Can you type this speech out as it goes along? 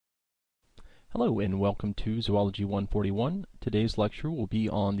Hello and welcome to Zoology 141. Today's lecture will be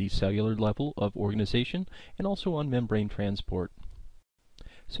on the cellular level of organization and also on membrane transport.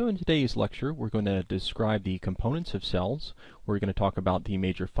 So in today's lecture we're going to describe the components of cells. We're going to talk about the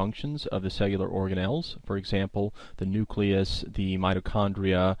major functions of the cellular organelles, for example, the nucleus, the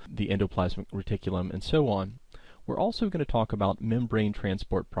mitochondria, the endoplasmic reticulum, and so on. We're also going to talk about membrane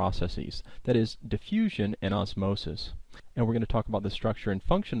transport processes, that is, diffusion and osmosis. And we're going to talk about the structure and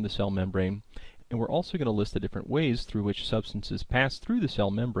function of the cell membrane, and we're also going to list the different ways through which substances pass through the cell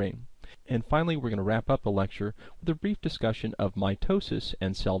membrane. And finally, we're going to wrap up the lecture with a brief discussion of mitosis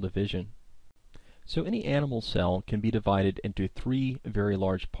and cell division. So any animal cell can be divided into three very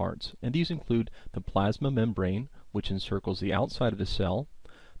large parts, and these include the plasma membrane, which encircles the outside of the cell,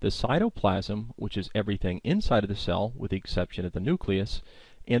 the cytoplasm, which is everything inside of the cell with the exception of the nucleus,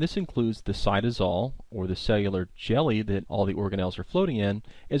 and this includes the cytosol, or the cellular jelly that all the organelles are floating in,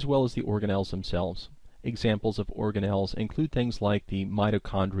 as well as the organelles themselves. Examples of organelles include things like the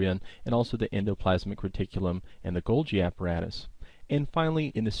mitochondria and also the endoplasmic reticulum and the Golgi apparatus. And finally,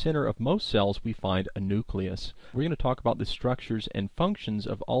 in the center of most cells, we find a nucleus. We're going to talk about the structures and functions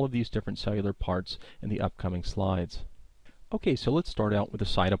of all of these different cellular parts in the upcoming slides. Okay, so let's start out with the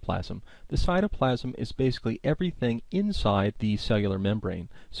cytoplasm. The cytoplasm is basically everything inside the cellular membrane.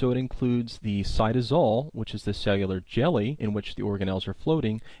 So it includes the cytosol, which is the cellular jelly in which the organelles are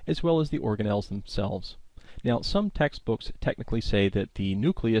floating, as well as the organelles themselves. Now, some textbooks technically say that the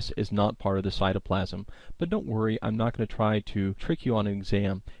nucleus is not part of the cytoplasm, but don't worry, I'm not going to try to trick you on an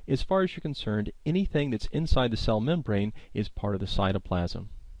exam. As far as you're concerned, anything that's inside the cell membrane is part of the cytoplasm.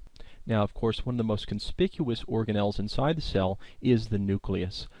 Now, of course, one of the most conspicuous organelles inside the cell is the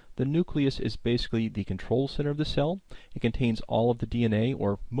nucleus. The nucleus is basically the control center of the cell. It contains all of the DNA,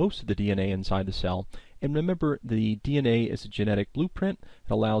 or most of the DNA inside the cell. And remember, the DNA is a genetic blueprint.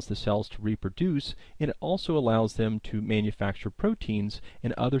 It allows the cells to reproduce, and it also allows them to manufacture proteins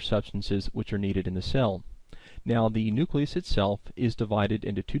and other substances which are needed in the cell. Now, the nucleus itself is divided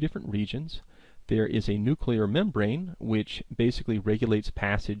into two different regions. There is a nuclear membrane, which basically regulates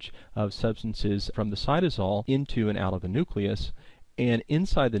passage of substances from the cytosol into and out of the nucleus. And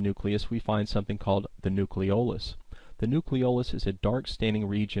inside the nucleus, we find something called the nucleolus. The nucleolus is a dark staining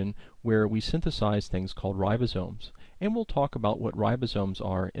region where we synthesize things called ribosomes. And we'll talk about what ribosomes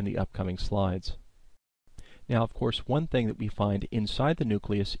are in the upcoming slides. Now, of course, one thing that we find inside the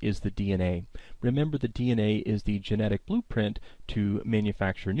nucleus is the DNA. Remember, the DNA is the genetic blueprint to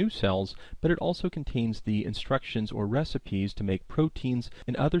manufacture new cells, but it also contains the instructions or recipes to make proteins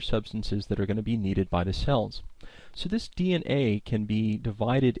and other substances that are going to be needed by the cells. So this DNA can be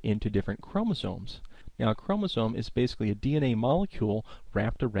divided into different chromosomes. Now, a chromosome is basically a DNA molecule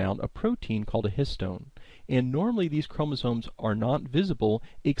wrapped around a protein called a histone. And normally these chromosomes are not visible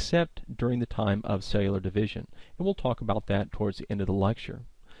except during the time of cellular division. And we'll talk about that towards the end of the lecture.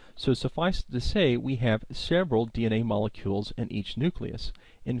 So suffice to say, we have several DNA molecules in each nucleus.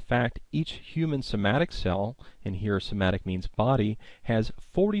 In fact, each human somatic cell, and here somatic means body, has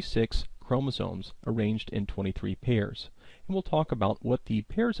 46 chromosomes arranged in 23 pairs. And we'll talk about what the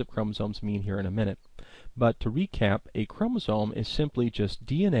pairs of chromosomes mean here in a minute. But to recap, a chromosome is simply just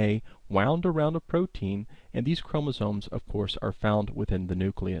DNA wound around a protein, and these chromosomes, of course, are found within the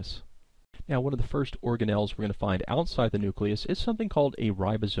nucleus. Now, one of the first organelles we're going to find outside the nucleus is something called a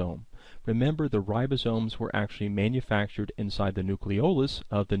ribosome. Remember, the ribosomes were actually manufactured inside the nucleolus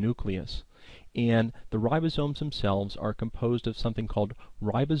of the nucleus. And the ribosomes themselves are composed of something called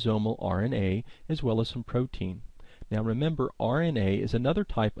ribosomal RNA as well as some protein. Now remember, RNA is another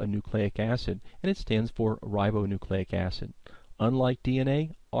type of nucleic acid, and it stands for ribonucleic acid. Unlike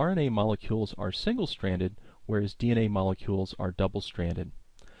DNA, RNA molecules are single-stranded, whereas DNA molecules are double-stranded.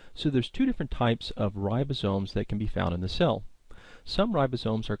 So there's two different types of ribosomes that can be found in the cell. Some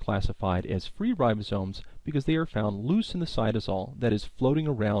ribosomes are classified as free ribosomes because they are found loose in the cytosol, that is, floating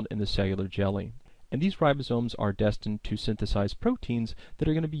around in the cellular jelly. And these ribosomes are destined to synthesize proteins that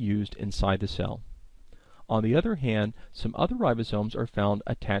are going to be used inside the cell. On the other hand, some other ribosomes are found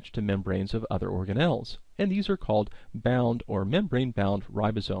attached to membranes of other organelles, and these are called bound or membrane-bound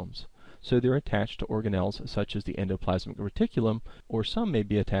ribosomes. So they're attached to organelles such as the endoplasmic reticulum, or some may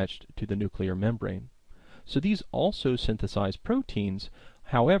be attached to the nuclear membrane. So these also synthesize proteins.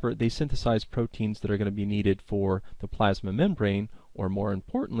 However, they synthesize proteins that are going to be needed for the plasma membrane, or more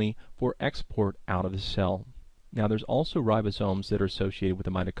importantly, for export out of the cell. Now, there's also ribosomes that are associated with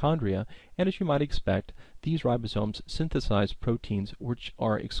the mitochondria, and as you might expect, these ribosomes synthesize proteins which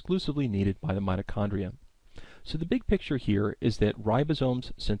are exclusively needed by the mitochondria. So the big picture here is that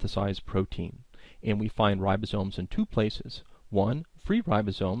ribosomes synthesize protein, and we find ribosomes in two places. One, free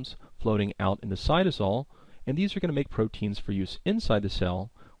ribosomes floating out in the cytosol, and these are going to make proteins for use inside the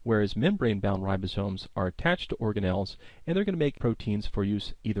cell, whereas membrane-bound ribosomes are attached to organelles, and they're going to make proteins for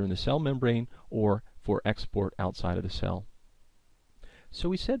use either in the cell membrane or for export outside of the cell. So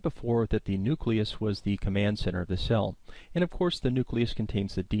we said before that the nucleus was the command center of the cell, and of course the nucleus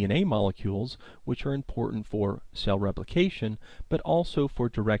contains the DNA molecules, which are important for cell replication, but also for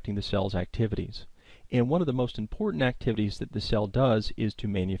directing the cell's activities. And one of the most important activities that the cell does is to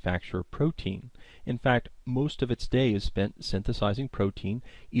manufacture protein. In fact, most of its day is spent synthesizing protein,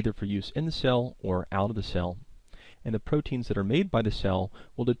 either for use in the cell or out of the cell. And the proteins that are made by the cell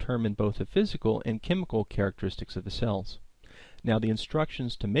will determine both the physical and chemical characteristics of the cells. Now, the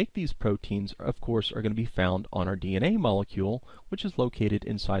instructions to make these proteins, of course, are going to be found on our DNA molecule, which is located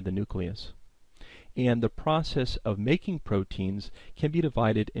inside the nucleus. And the process of making proteins can be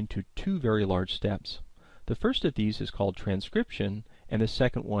divided into two very large steps. The first of these is called transcription, and the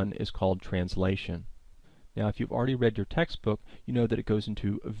second one is called translation. Now, if you've already read your textbook, you know that it goes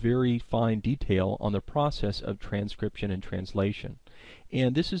into very fine detail on the process of transcription and translation.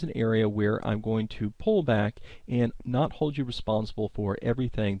 And this is an area where I'm going to pull back and not hold you responsible for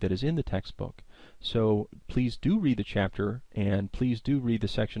everything that is in the textbook. So please do read the chapter, and please do read the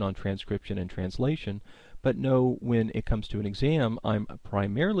section on transcription and translation, but know when it comes to an exam, I'm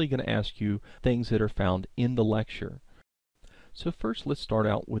primarily going to ask you things that are found in the lecture. So first, let's start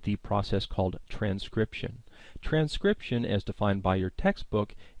out with the process called transcription. Transcription, as defined by your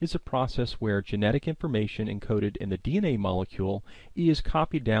textbook, is a process where genetic information encoded in the DNA molecule is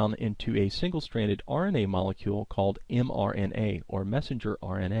copied down into a single-stranded RNA molecule called mRNA, or messenger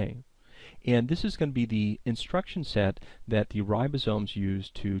RNA. And this is going to be the instruction set that the ribosomes use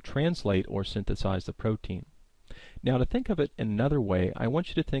to translate or synthesize the protein. Now, to think of it in another way, I want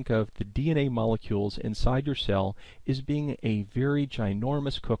you to think of the DNA molecules inside your cell as being a very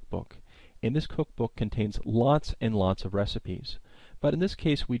ginormous cookbook. And this cookbook contains lots and lots of recipes. But in this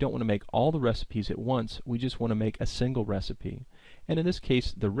case, we don't want to make all the recipes at once, we just want to make a single recipe. And in this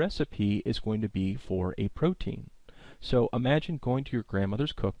case, the recipe is going to be for a protein. So imagine going to your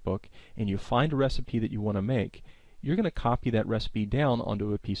grandmother's cookbook and you find a recipe that you want to make. You're going to copy that recipe down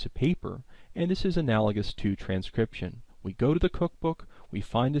onto a piece of paper, and this is analogous to transcription. We go to the cookbook, we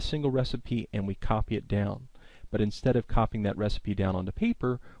find a single recipe, and we copy it down. But instead of copying that recipe down onto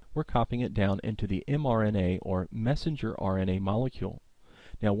paper, we're copying it down into the mRNA, or messenger RNA molecule.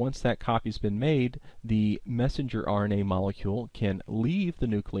 Now, once that copy's been made, the messenger RNA molecule can leave the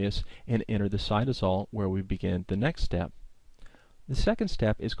nucleus and enter the cytosol, where we begin the next step. The second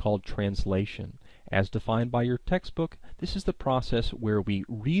step is called translation. As defined by your textbook, this is the process where we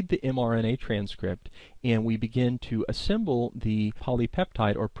read the mRNA transcript and we begin to assemble the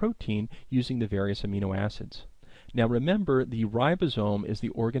polypeptide or protein using the various amino acids. Now remember, the ribosome is the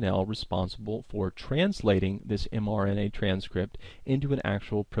organelle responsible for translating this mRNA transcript into an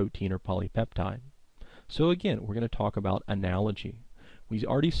actual protein or polypeptide. So again, we're going to talk about analogy. We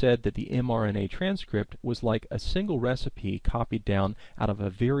already said that the mRNA transcript was like a single recipe copied down out of a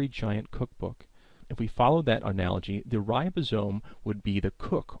very giant cookbook. If we follow that analogy, the ribosome would be the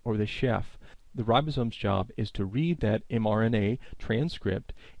cook or the chef. The ribosome's job is to read that mRNA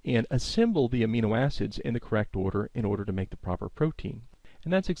transcript and assemble the amino acids in the correct order in order to make the proper protein.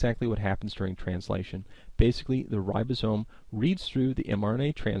 And that's exactly what happens during translation. Basically, the ribosome reads through the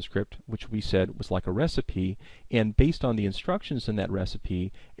mRNA transcript, which we said was like a recipe, and based on the instructions in that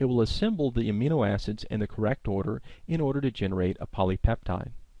recipe, it will assemble the amino acids in the correct order in order to generate a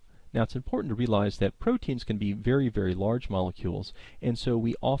polypeptide. Now, it's important to realize that proteins can be very, very large molecules, and so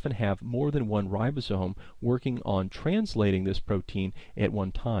we often have more than one ribosome working on translating this protein at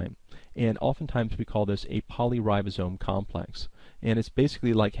one time. And oftentimes we call this a polyribosome complex. And it's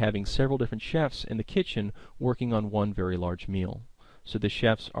basically like having several different chefs in the kitchen working on one very large meal. So the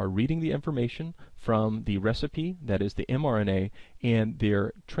chefs are reading the information from the recipe, that is the mRNA, and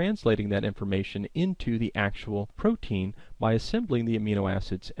they're translating that information into the actual protein by assembling the amino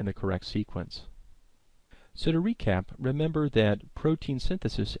acids in the correct sequence. So to recap, remember that protein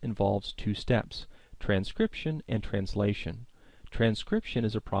synthesis involves two steps: transcription and translation. Transcription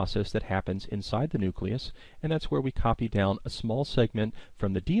is a process that happens inside the nucleus, and that's where we copy down a small segment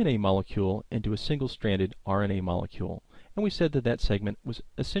from the DNA molecule into a single-stranded RNA molecule. And we said that that segment was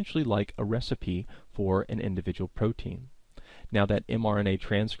essentially like a recipe for an individual protein. Now that mRNA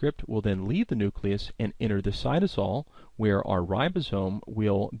transcript will then leave the nucleus and enter the cytosol, where our ribosome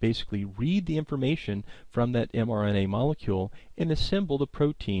will basically read the information from that mRNA molecule and assemble the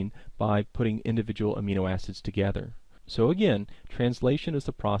protein by putting individual amino acids together. So again, translation is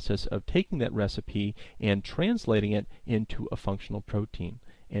the process of taking that recipe and translating it into a functional protein.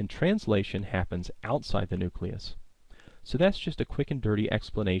 and translation happens outside the nucleus. So that's just a quick and dirty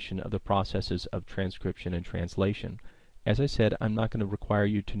explanation of the processes of transcription and translation. As I said, I'm not going to require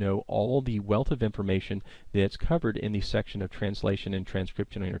you to know all the wealth of information that's covered in the section of translation and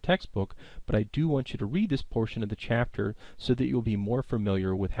transcription in your textbook, but I do want you to read this portion of the chapter so that you'll be more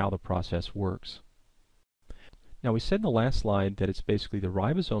familiar with how the process works. Now, we said in the last slide that it's basically the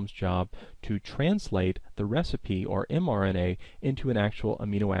ribosome's job to translate the recipe, or mRNA, into an actual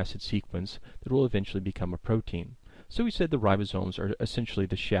amino acid sequence that will eventually become a protein. So we said the ribosomes are essentially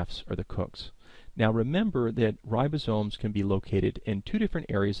the chefs or the cooks. Now remember that ribosomes can be located in two different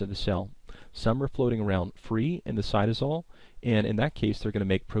areas of the cell. Some are floating around free in the cytosol, and in that case they're going to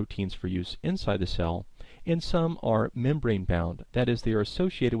make proteins for use inside the cell. And some are membrane bound, that is, they are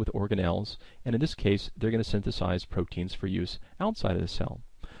associated with organelles, and in this case they're going to synthesize proteins for use outside of the cell.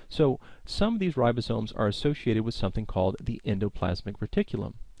 So some of these ribosomes are associated with something called the endoplasmic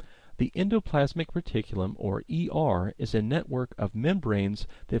reticulum. The endoplasmic reticulum, or ER, is a network of membranes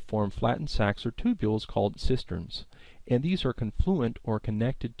that form flattened sacs or tubules called cisterns, and these are confluent or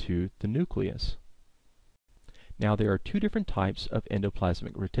connected to the nucleus. Now there are two different types of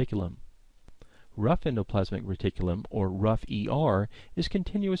endoplasmic reticulum. Rough endoplasmic reticulum, or rough ER, is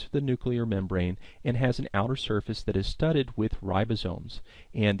continuous with the nuclear membrane and has an outer surface that is studded with ribosomes.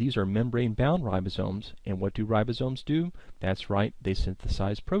 And these are membrane-bound ribosomes. And what do ribosomes do? That's right, they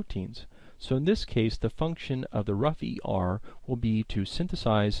synthesize proteins. So in this case, the function of the rough ER will be to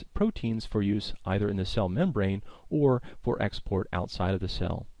synthesize proteins for use either in the cell membrane or for export outside of the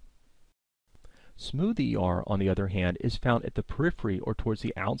cell. Smooth ER, on the other hand, is found at the periphery or towards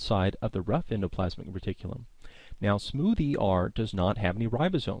the outside of the rough endoplasmic reticulum. Now, smooth ER does not have any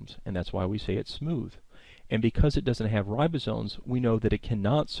ribosomes, and that's why we say it's smooth. And because it doesn't have ribosomes, we know that it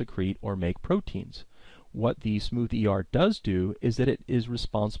cannot secrete or make proteins. What the smooth ER does do is that it is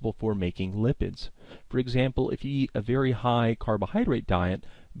responsible for making lipids. For example, if you eat a very high carbohydrate diet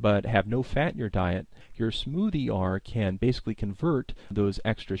but have no fat in your diet, your smooth ER can basically convert those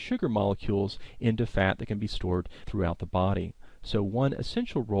extra sugar molecules into fat that can be stored throughout the body. So one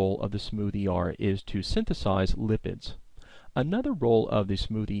essential role of the smooth ER is to synthesize lipids. Another role of the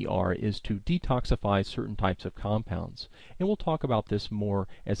smooth ER is to detoxify certain types of compounds, and we'll talk about this more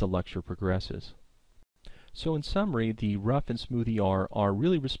as the lecture progresses. So in summary, the rough and smooth ER are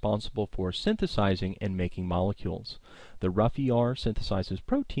really responsible for synthesizing and making molecules. The rough ER synthesizes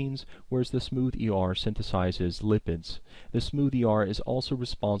proteins, whereas the smooth ER synthesizes lipids. The smooth ER is also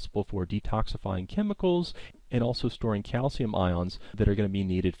responsible for detoxifying chemicals and also storing calcium ions that are going to be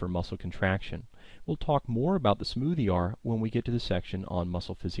needed for muscle contraction. We'll talk more about the smooth ER when we get to the section on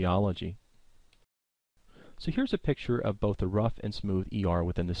muscle physiology. So here's a picture of both the rough and smooth ER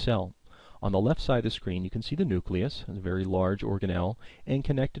within the cell. On the left side of the screen, you can see the nucleus, a very large organelle, and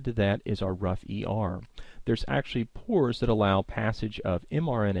connected to that is our rough ER. There's actually pores that allow passage of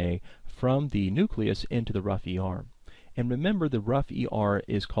mRNA from the nucleus into the rough ER. And remember, the rough ER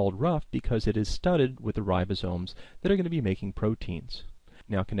is called rough because it is studded with the ribosomes that are going to be making proteins.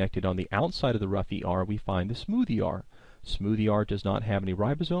 Now, connected on the outside of the rough ER, we find the smooth ER. Smooth ER does not have any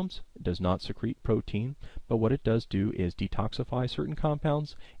ribosomes, it does not secrete protein, but what it does do is detoxify certain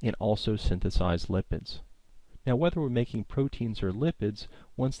compounds and also synthesize lipids. Now, whether we're making proteins or lipids,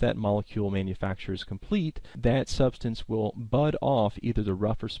 once that molecule manufacture is complete, that substance will bud off either the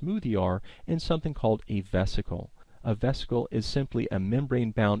rough or smooth ER in something called a vesicle. A vesicle is simply a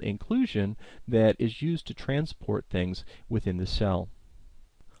membrane-bound inclusion that is used to transport things within the cell.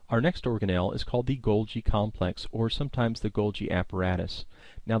 Our next organelle is called the Golgi complex, or sometimes the Golgi apparatus.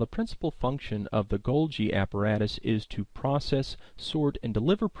 Now, the principal function of the Golgi apparatus is to process, sort, and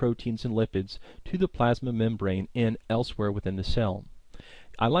deliver proteins and lipids to the plasma membrane and elsewhere within the cell.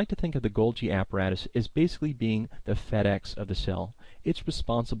 I like to think of the Golgi apparatus as basically being the FedEx of the cell. It's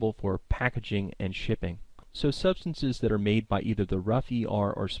responsible for packaging and shipping. So substances that are made by either the rough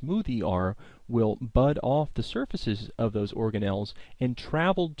ER or smooth ER will bud off the surfaces of those organelles and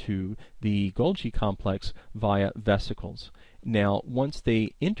travel to the Golgi complex via vesicles. Now, once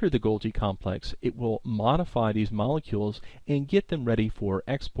they enter the Golgi complex, it will modify these molecules and get them ready for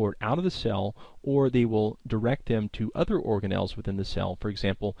export out of the cell, or they will direct them to other organelles within the cell, for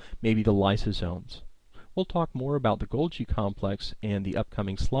example, maybe the lysosomes. We'll talk more about the Golgi complex in the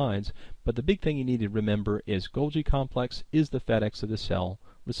upcoming slides, but the big thing you need to remember is Golgi complex is the FedEx of the cell,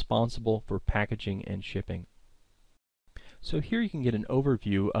 responsible for packaging and shipping. So here you can get an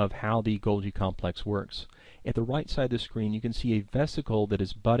overview of how the Golgi complex works. at the right side of the screen, you can see a vesicle that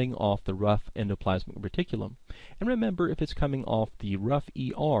is budding off the rough endoplasmic reticulum. And remember, if it's coming off the rough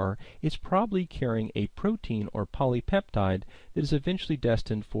ER, it's probably carrying a protein or polypeptide that is eventually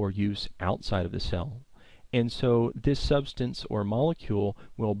destined for use outside of the cell. And so this substance or molecule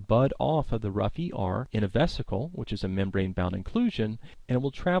will bud off of the rough ER in a vesicle, which is a membrane-bound inclusion, and it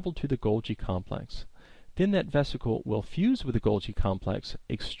will travel to the Golgi complex. Then that vesicle will fuse with the Golgi complex,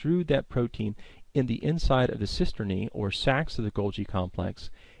 extrude that protein in the inside of the cisternae or sacs of the Golgi complex,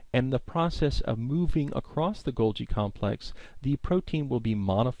 and in the process of moving across the Golgi complex, the protein will be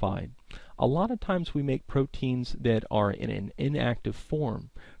modified. A lot of times we make proteins that are in an inactive form.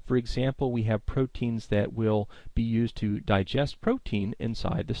 For example, we have proteins that will be used to digest protein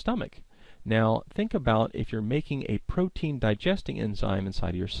inside the stomach. Now, think about if you're making a protein digesting enzyme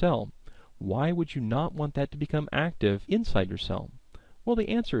inside of your cell. Why would you not want that to become active inside your cell? Well, the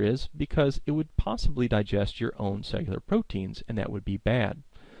answer is because it would possibly digest your own cellular proteins, and that would be bad.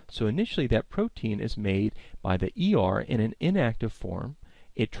 So initially that protein is made by the ER in an inactive form.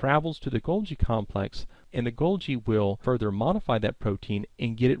 It travels to the Golgi complex, and the Golgi will further modify that protein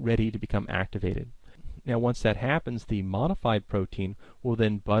and get it ready to become activated. Now once that happens, the modified protein will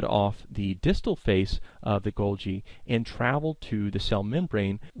then bud off the distal face of the Golgi and travel to the cell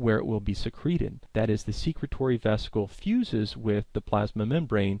membrane where it will be secreted. That is, the secretory vesicle fuses with the plasma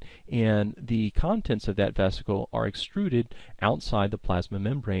membrane, and the contents of that vesicle are extruded outside the plasma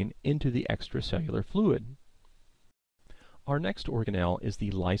membrane into the extracellular fluid. Our next organelle is the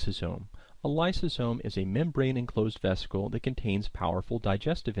lysosome. A lysosome is a membrane-enclosed vesicle that contains powerful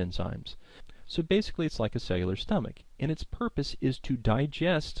digestive enzymes. So basically it's like a cellular stomach, and its purpose is to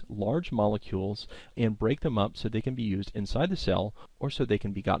digest large molecules and break them up so they can be used inside the cell or so they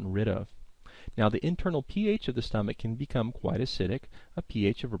can be gotten rid of. Now the internal pH of the stomach can become quite acidic, a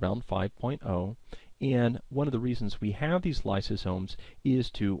pH of around 5.0, and one of the reasons we have these lysosomes is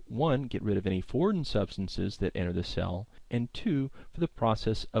to, one, get rid of any foreign substances that enter the cell, and two, for the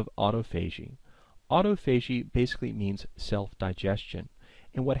process of autophagy. Autophagy basically means self-digestion.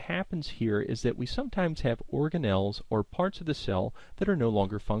 And what happens here is that we sometimes have organelles or parts of the cell that are no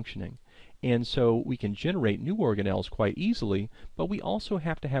longer functioning. And so we can generate new organelles quite easily, but we also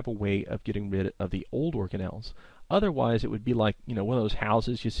have to have a way of getting rid of the old organelles. Otherwise, it would be like, one of those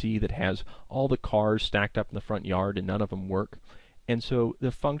houses you see that has all the cars stacked up in the front yard and none of them work. And so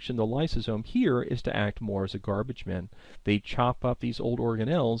the function of the lysosome here is to act more as a garbage man. They chop up these old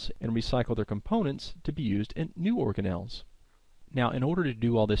organelles and recycle their components to be used in new organelles. Now, in order to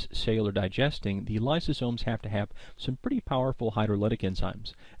do all this cellular digesting, the lysosomes have to have some pretty powerful hydrolytic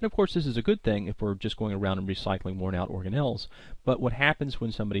enzymes. And of course, this is a good thing if we're just going around and recycling worn out organelles. But what happens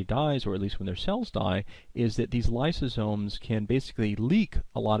when somebody dies, or at least when their cells die, is that these lysosomes can basically leak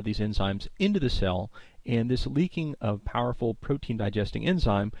a lot of these enzymes into the cell, and this leaking of powerful protein digesting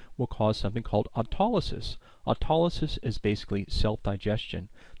enzyme will cause something called autolysis. Autolysis is basically self-digestion.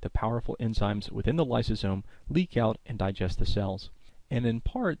 The powerful enzymes within the lysosome leak out and digest the cells. And in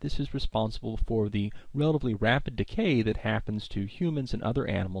part, this is responsible for the relatively rapid decay that happens to humans and other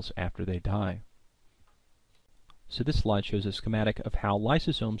animals after they die. So this slide shows a schematic of how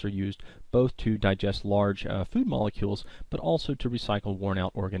lysosomes are used both to digest large food molecules, but also to recycle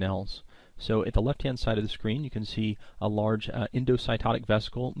worn-out organelles. So at the left-hand side of the screen, you can see a large endocytotic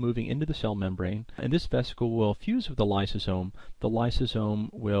vesicle moving into the cell membrane, and this vesicle will fuse with the lysosome. The lysosome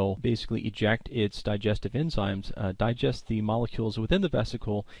will basically eject its digestive enzymes, digest the molecules within the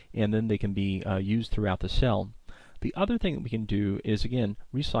vesicle, and then they can be used throughout the cell. The other thing that we can do is, again,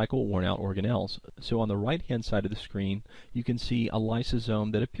 recycle worn-out organelles. So on the right-hand side of the screen, you can see a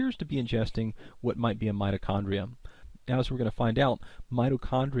lysosome that appears to be ingesting what might be a mitochondria. Now, as we're going to find out,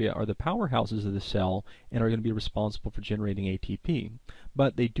 mitochondria are the powerhouses of the cell and are going to be responsible for generating ATP.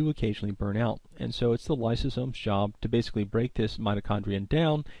 But they do occasionally burn out, and so it's the lysosome's job to basically break this mitochondrion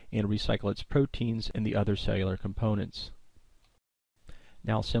down and recycle its proteins and the other cellular components.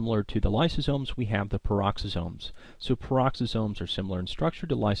 Now, similar to the lysosomes, we have the peroxisomes. So peroxisomes are similar in structure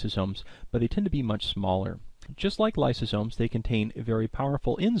to lysosomes, but they tend to be much smaller. Just like lysosomes, they contain very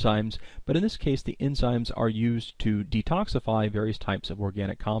powerful enzymes, but in this case the enzymes are used to detoxify various types of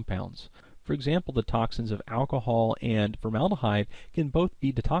organic compounds. For example, the toxins of alcohol and formaldehyde can both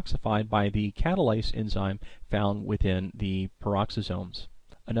be detoxified by the catalase enzyme found within the peroxisomes.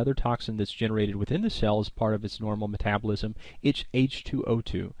 Another toxin that's generated within the cell as part of its normal metabolism, it's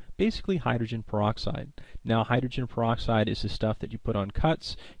H2O2. basically hydrogen peroxide. Now, hydrogen peroxide is the stuff that you put on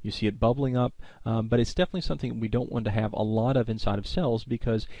cuts. You see it bubbling up, but it's definitely something we don't want to have a lot of inside of cells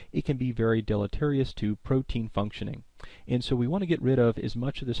because it can be very deleterious to protein functioning. And so we want to get rid of as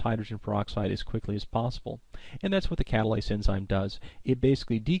much of this hydrogen peroxide as quickly as possible. And that's what the catalase enzyme does. It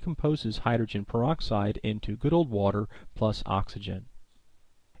basically decomposes hydrogen peroxide into good old water plus oxygen.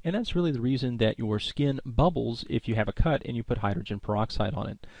 And that's really the reason that your skin bubbles if you have a cut and you put hydrogen peroxide on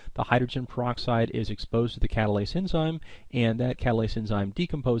it. The hydrogen peroxide is exposed to the catalase enzyme, and that catalase enzyme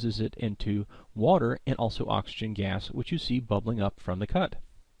decomposes it into water and also oxygen gas, which you see bubbling up from the cut.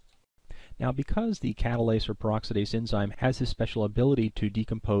 Now, because the catalase or peroxidase enzyme has this special ability to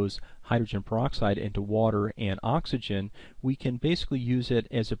decompose hydrogen peroxide into water and oxygen, we can basically use it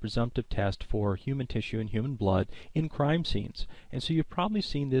as a presumptive test for human tissue and human blood in crime scenes. And so you've probably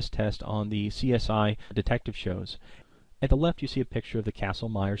seen this test on the CSI detective shows. At the left you see a picture of the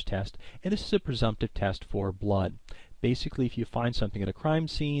Kastle-Myers test, and this is a presumptive test for blood. Basically, if you find something at a crime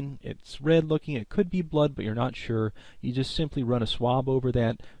scene, it's red looking, it could be blood, but you're not sure, you just simply run a swab over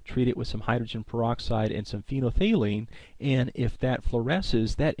that, treat it with some hydrogen peroxide and some phenolphthalein, and if that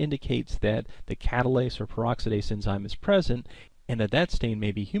fluoresces, that indicates that the catalase or peroxidase enzyme is present, and that stain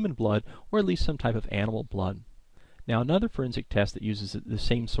may be human blood or at least some type of animal blood. Now, another forensic test that uses the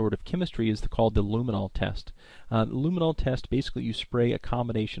same sort of chemistry is called the luminol test. The luminol test, basically you spray a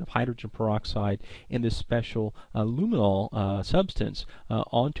combination of hydrogen peroxide and this special luminol substance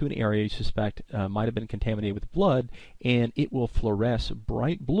onto an area you suspect might have been contaminated with blood, and it will fluoresce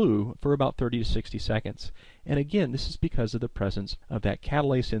bright blue for about 30 to 60 seconds. And again, this is because of the presence of that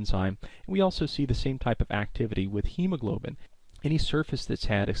catalase enzyme. And we also see the same type of activity with hemoglobin. Any surface that's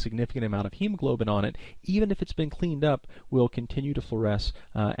had a significant amount of hemoglobin on it, even if it's been cleaned up, will continue to fluoresce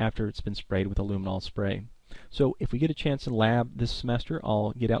after it's been sprayed with a luminol spray. So if we get a chance in lab this semester,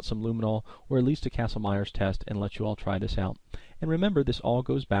 I'll get out some luminol or at least a Kastle-Myers test and let you all try this out. And remember, this all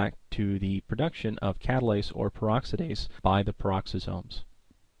goes back to the production of catalase or peroxidase by the peroxisomes.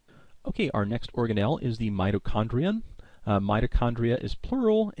 Okay, our next organelle is the mitochondrion. Mitochondria is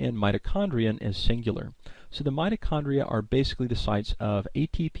plural and mitochondrion is singular. So the mitochondria are basically the sites of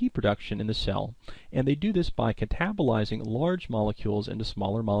ATP production in the cell, and they do this by catabolizing large molecules into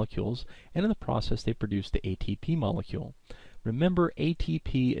smaller molecules, and in the process they produce the ATP molecule. Remember,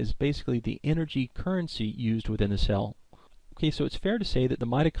 ATP is basically the energy currency used within the cell. Okay, so it's fair to say that the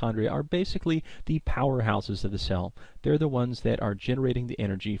mitochondria are basically the powerhouses of the cell. They're the ones that are generating the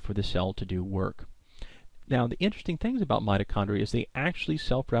energy for the cell to do work. Now, the interesting things about mitochondria is they actually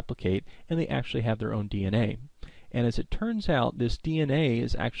self-replicate and they actually have their own DNA. And as it turns out, this DNA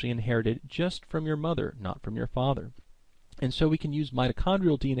is actually inherited just from your mother, not from your father. And so we can use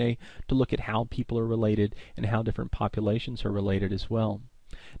mitochondrial DNA to look at how people are related and how different populations are related as well.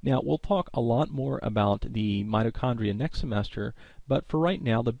 Now, we'll talk a lot more about the mitochondria next semester, but for right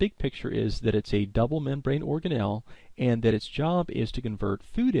now, the big picture is that it's a double membrane organelle and that its job is to convert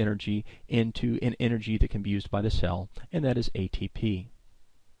food energy into an energy that can be used by the cell, and that is ATP.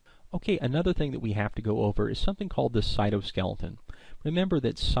 Okay, another thing that we have to go over is something called the cytoskeleton. Remember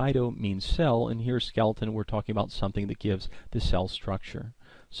that cyto means cell, and here skeleton, we're talking about something that gives the cell structure.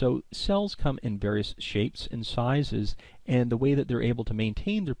 So cells come in various shapes and sizes, and the way that they're able to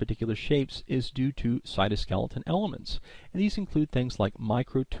maintain their particular shapes is due to cytoskeleton elements. And these include things like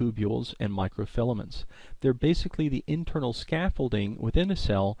microtubules and microfilaments. They're basically the internal scaffolding within a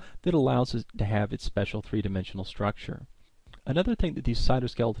cell that allows it to have its special three-dimensional structure. Another thing that these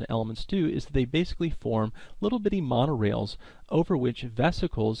cytoskeleton elements do is that they basically form little bitty monorails over which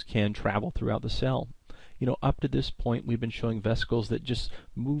vesicles can travel throughout the cell. You know, up to this point we've been showing vesicles that just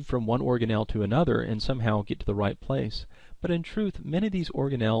move from one organelle to another and somehow get to the right place. But in truth, many of these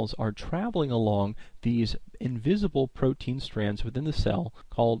organelles are traveling along these invisible protein strands within the cell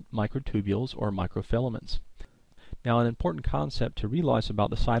called microtubules or microfilaments. Now, an important concept to realize about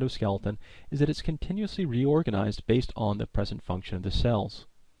the cytoskeleton is that it's continuously reorganized based on the present function of the cells.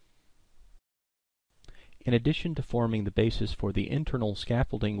 In addition to forming the basis for the internal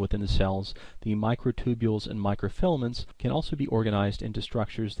scaffolding within the cells, the microtubules and microfilaments can also be organized into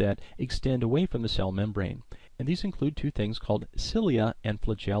structures that extend away from the cell membrane. And these include two things called cilia and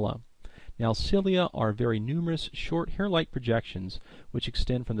flagella. Now, cilia are very numerous short hair-like projections which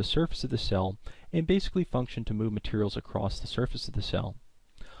extend from the surface of the cell and basically function to move materials across the surface of the cell.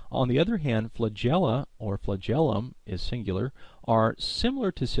 On the other hand, flagella, or flagellum is singular, are similar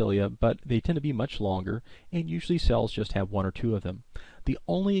to cilia, but they tend to be much longer, and usually cells just have one or two of them. The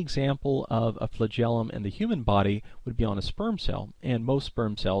only example of a flagellum in the human body would be on a sperm cell, and most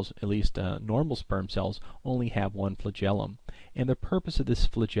sperm cells, at least normal sperm cells, only have one flagellum. And the purpose of this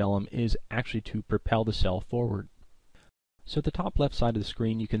flagellum is actually to propel the cell forward. So at the top left side of the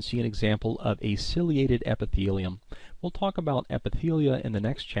screen you can see an example of a ciliated epithelium. We'll talk about epithelia in the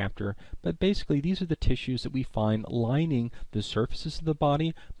next chapter, but basically these are the tissues that we find lining the surfaces of the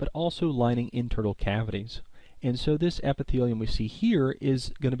body, but also lining internal cavities. And so this epithelium we see here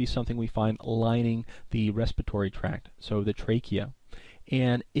is going to be something we find lining the respiratory tract, so the trachea.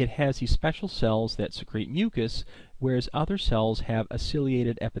 And it has these special cells that secrete mucus, whereas other cells have a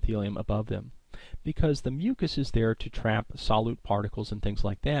ciliated epithelium above them. Because the mucus is there to trap solute particles and things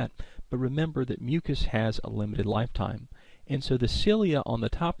like that, but remember that mucus has a limited lifetime. And so the cilia on the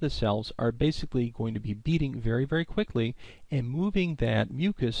top of the cells are basically going to be beating very, very quickly and moving that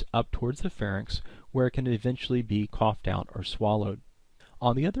mucus up towards the pharynx, where it can eventually be coughed out or swallowed.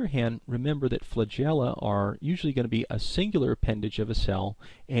 On the other hand, remember that flagella are usually going to be a singular appendage of a cell,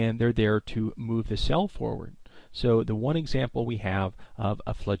 and they're there to move the cell forward. So the one example we have of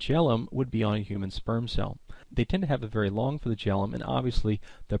a flagellum would be on a human sperm cell. They tend to have a very long flagellum, and obviously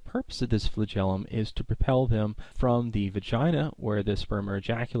the purpose of this flagellum is to propel them from the vagina, where the sperm are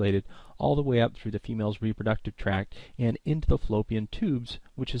ejaculated, all the way up through the female's reproductive tract and into the fallopian tubes,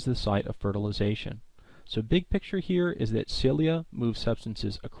 which is the site of fertilization. So big picture here is that cilia move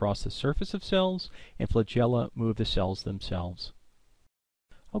substances across the surface of cells, and flagella move the cells themselves.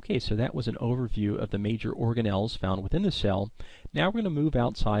 Okay, so that was an overview of the major organelles found within the cell. Now we're going to move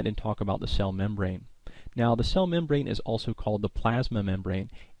outside and talk about the cell membrane. Now the cell membrane is also called the plasma membrane,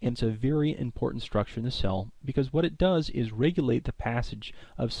 and it's a very important structure in the cell because what it does is regulate the passage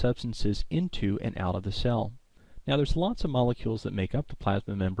of substances into and out of the cell. Now there's lots of molecules that make up the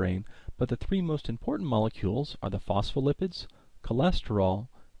plasma membrane, but the three most important molecules are the phospholipids, cholesterol,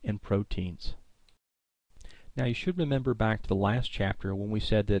 and proteins. Now you should remember back to the last chapter when we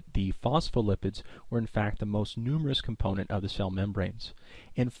said that the phospholipids were in fact the most numerous component of the cell membranes.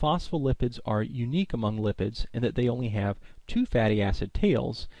 And phospholipids are unique among lipids in that they only have two fatty acid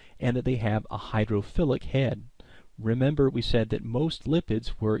tails and that they have a hydrophilic head. Remember we said that most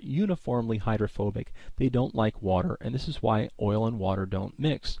lipids were uniformly hydrophobic. They don't like water, and this is why oil and water don't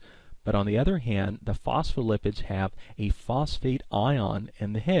mix. But on the other hand, the phospholipids have a phosphate ion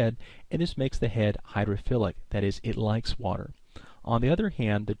in the head, and this makes the head hydrophilic, that is, it likes water. On the other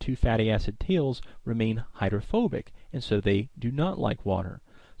hand, the two fatty acid tails remain hydrophobic, and so they do not like water.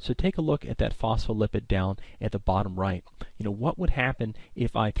 So take a look at that phospholipid down at the bottom right. What would happen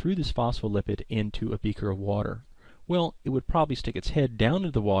if I threw this phospholipid into a beaker of water? Well, it would probably stick its head down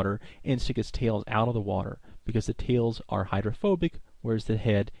into the water and stick its tails out of the water, because the tails are hydrophobic, whereas the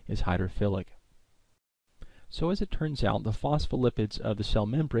head is hydrophilic. So as it turns out, the phospholipids of the cell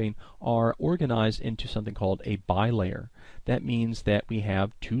membrane are organized into something called a bilayer. That means that we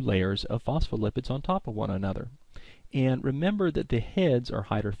have two layers of phospholipids on top of one another. And remember that the heads are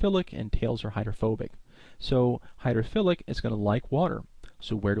hydrophilic and tails are hydrophobic. So hydrophilic is going to like water.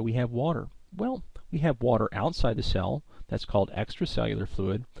 So where do we have water? Well, we have water outside the cell, that's called extracellular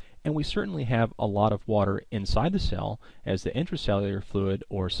fluid, and we certainly have a lot of water inside the cell as the intracellular fluid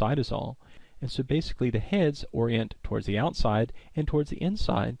or cytosol. And so basically the heads orient towards the outside and towards the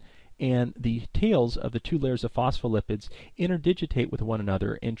inside, and the tails of the two layers of phospholipids interdigitate with one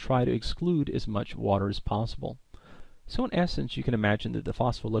another and try to exclude as much water as possible. So in essence, you can imagine that the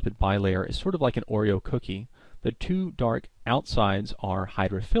phospholipid bilayer is sort of like an Oreo cookie. The two dark outsides are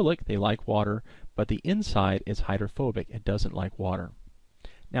hydrophilic, they like water, but the inside is hydrophobic, it doesn't like water.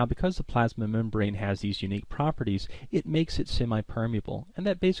 Now, because the plasma membrane has these unique properties, it makes it semi-permeable, and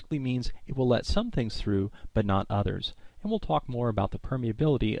that basically means it will let some things through, but not others. And we'll talk more about the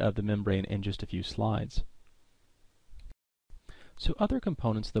permeability of the membrane in just a few slides. So other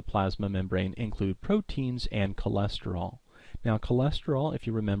components of the plasma membrane include proteins and cholesterol. Now cholesterol, if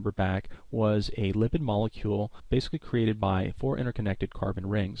you remember back, was a lipid molecule basically created by four interconnected carbon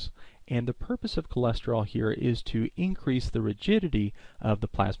rings. And the purpose of cholesterol here is to increase the rigidity of the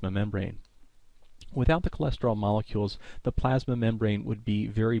plasma membrane. Without the cholesterol molecules, the plasma membrane would be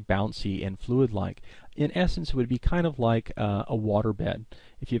very bouncy and fluid-like. In essence, it would be kind of like a waterbed.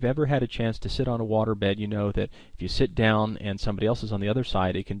 If you've ever had a chance to sit on a waterbed, you know that if you sit down and somebody else is on the other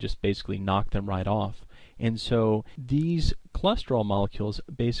side, it can just basically knock them right off. And so these cholesterol molecules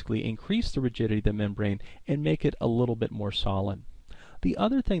basically increase the rigidity of the membrane and make it a little bit more solid. The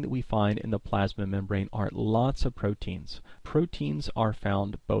other thing that we find in the plasma membrane are lots of proteins. Proteins are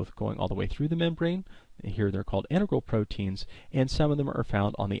found both going all the way through the membrane, here they're called integral proteins, and some of them are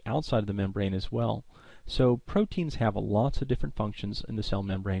found on the outside of the membrane as well. So proteins have lots of different functions in the cell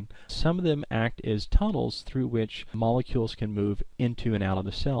membrane. Some of them act as tunnels through which molecules can move into and out of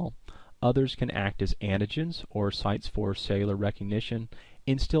the cell. Others can act as antigens or sites for cellular recognition,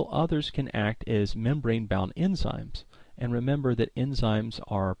 and still others can act as membrane-bound enzymes. And remember that enzymes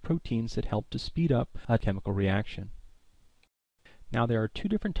are proteins that help to speed up a chemical reaction. Now there are two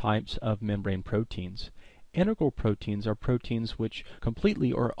different types of membrane proteins. Integral proteins are proteins which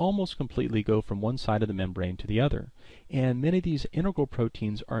completely or almost completely go from one side of the membrane to the other. And many of these integral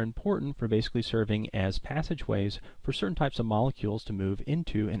proteins are important for basically serving as passageways for certain types of molecules to move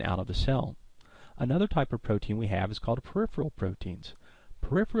into and out of the cell. Another type of protein we have is called peripheral proteins.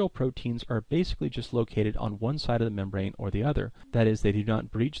 Peripheral proteins are basically just located on one side of the membrane or the other. That is, they do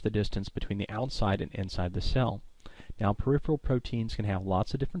not breach the distance between the outside and inside the cell. Now, peripheral proteins can have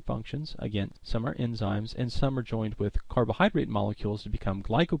lots of different functions. Again, some are enzymes and some are joined with carbohydrate molecules to become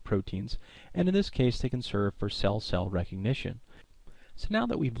glycoproteins, and in this case they can serve for cell-cell recognition. So now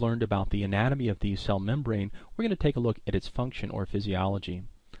that we've learned about the anatomy of the cell membrane, we're going to take a look at its function or physiology.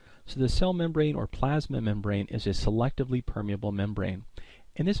 So the cell membrane or plasma membrane is a selectively permeable membrane,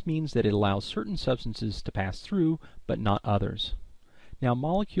 and this means that it allows certain substances to pass through, but not others. Now,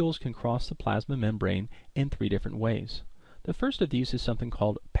 molecules can cross the plasma membrane in three different ways. The first of these is something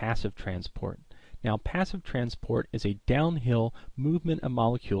called passive transport. Now, passive transport is a downhill movement of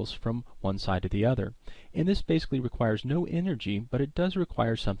molecules from one side to the other. And this basically requires no energy, but it does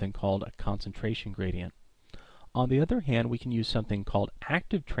require something called a concentration gradient. On the other hand, we can use something called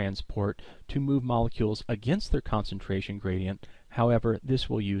active transport to move molecules against their concentration gradient. However, this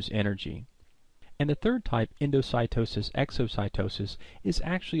will use energy. And the third type, endocytosis-exocytosis, is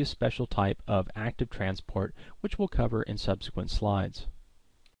actually a special type of active transport, which we'll cover in subsequent slides.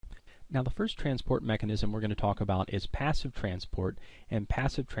 Now, the first transport mechanism we're going to talk about is passive transport, and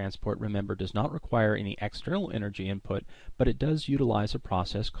passive transport, remember, does not require any external energy input, but it does utilize a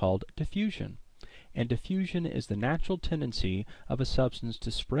process called diffusion. And diffusion is the natural tendency of a substance to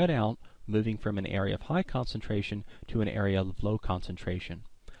spread out, moving from an area of high concentration to an area of low concentration.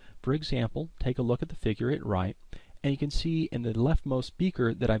 For example, take a look at the figure at right, and you can see in the leftmost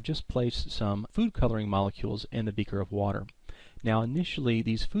beaker that I've just placed some food coloring molecules in the beaker of water. Now, initially,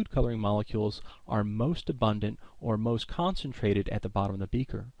 these food coloring molecules are most abundant or most concentrated at the bottom of the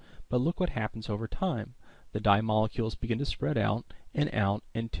beaker. But look what happens over time. The dye molecules begin to spread out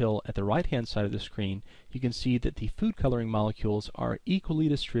until at the right-hand side of the screen, you can see that the food coloring molecules are equally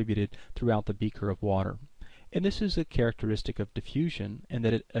distributed throughout the beaker of water. And this is a characteristic of diffusion, and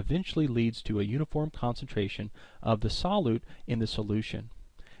that it eventually leads to a uniform concentration of the solute in the solution.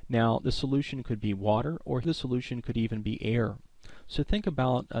 Now, the solution could be water, or the solution could even be air. So think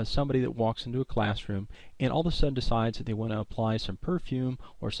about somebody that walks into a classroom and all of a sudden decides that they want to apply some perfume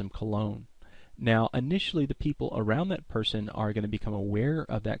or some cologne. Now, initially, the people around that person are going to become aware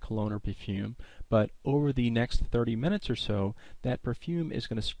of that cologne or perfume, but over the next 30 minutes or so, that perfume is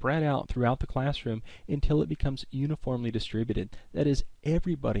going to spread out throughout the classroom until it becomes uniformly distributed. That is,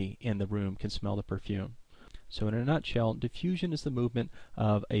 everybody in the room can smell the perfume. So in a nutshell, diffusion is the movement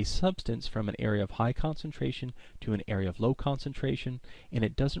of a substance from an area of high concentration to an area of low concentration, and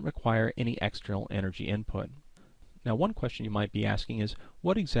it doesn't require any external energy input. Now, one question you might be asking is,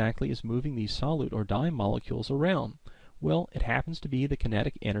 what exactly is moving these solute or dye molecules around? Well, it happens to be the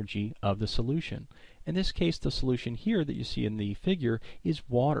kinetic energy of the solution. In this case, the solution here that you see in the figure is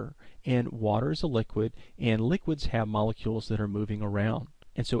water. And water is a liquid, and liquids have molecules that are moving around.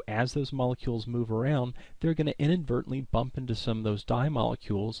 And so as those molecules move around, they're going to inadvertently bump into some of those dye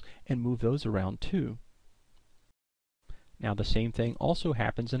molecules and move those around too. Now, the same thing also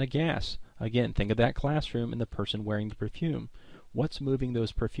happens in a gas. Again, think of that classroom and the person wearing the perfume. What's moving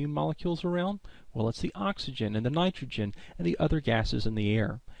those perfume molecules around? Well, it's the oxygen and the nitrogen and the other gases in the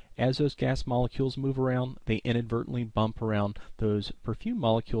air. As those gas molecules move around, they inadvertently bump around those perfume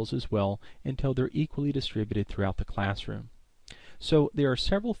molecules as well until they're equally distributed throughout the classroom. So there are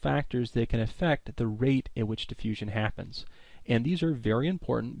several factors that can affect the rate at which diffusion happens. And these are very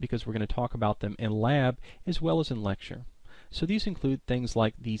important because we're going to talk about them in lab as well as in lecture. So these include things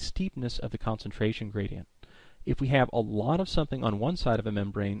like the steepness of the concentration gradient. If we have a lot of something on one side of a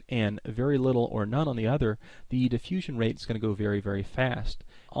membrane and very little or none on the other, the diffusion rate is going to go very, very fast.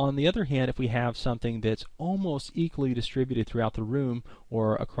 On the other hand, if we have something that's almost equally distributed throughout the room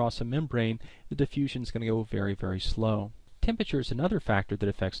or across a membrane, the diffusion is going to go very, very slow. Temperature is another factor that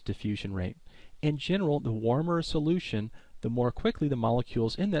affects diffusion rate. In general, the warmer a solution, the more quickly the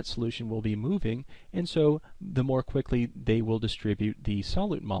molecules in that solution will be moving, and so the more quickly they will distribute the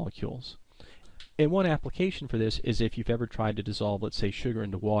solute molecules. And one application for this is if you've ever tried to dissolve, let's say, sugar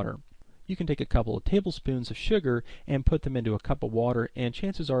into water. You can take a couple of tablespoons of sugar and put them into a cup of water, and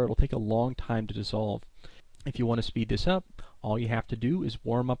chances are it'll take a long time to dissolve. If you want to speed this up, all you have to do is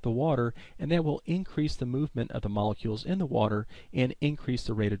warm up the water, and that will increase the movement of the molecules in the water and increase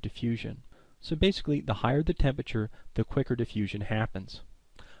the rate of diffusion. So basically, the higher the temperature, the quicker diffusion happens.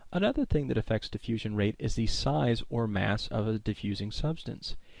 Another thing that affects diffusion rate is the size or mass of a diffusing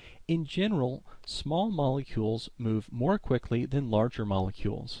substance. In general, small molecules move more quickly than larger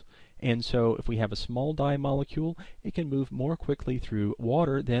molecules. And so if we have a small dye molecule, it can move more quickly through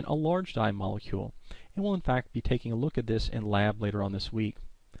water than a large dye molecule. And we'll in fact be taking a look at this in lab later on this week.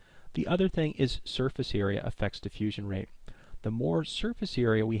 The other thing is surface area affects diffusion rate. The more surface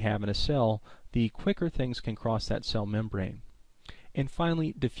area we have in a cell, the quicker things can cross that cell membrane. And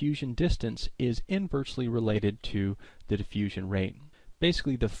finally, diffusion distance is inversely related to the diffusion rate.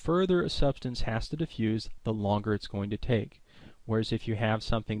 Basically, the further a substance has to diffuse, the longer it's going to take. Whereas if you have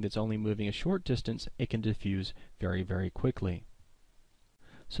something that's only moving a short distance, it can diffuse very, very quickly.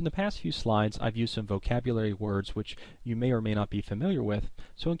 So in the past few slides, I've used some vocabulary words which you may or may not be familiar with.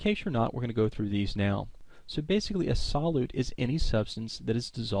 So in case you're not, we're going to go through these now. So basically, a solute is any substance that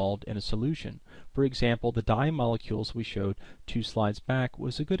is dissolved in a solution. For example, the dye molecules we showed 2 slides back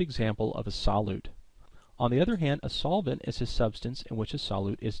was a good example of a solute. On the other hand, a solvent is a substance in which a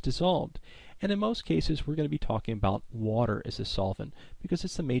solute is dissolved. And in most cases, we're going to be talking about water as a solvent because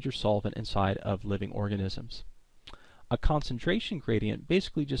it's the major solvent inside of living organisms. A concentration gradient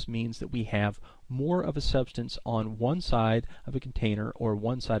basically just means that we have more of a substance on one side of a container or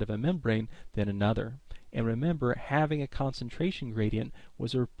one side of a membrane than another. And remember, having a concentration gradient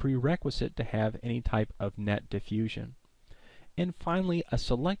was a prerequisite to have any type of net diffusion. And finally, a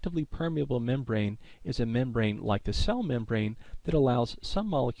selectively permeable membrane is a membrane like the cell membrane that allows some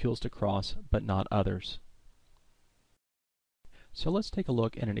molecules to cross but not others. So let's take a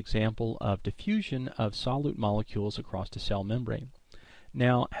look at an example of diffusion of solute molecules across the cell membrane.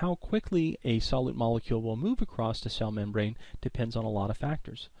 Now, how quickly a solute molecule will move across the cell membrane depends on a lot of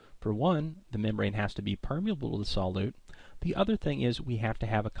factors. For one, the membrane has to be permeable to the solute. The other thing is we have to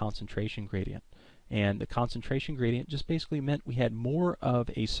have a concentration gradient. And the concentration gradient just basically meant we had more of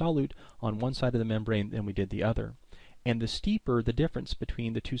a solute on one side of the membrane than we did the other. And the steeper the difference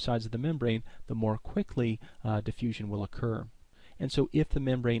between the two sides of the membrane, the more quickly diffusion will occur. And so if the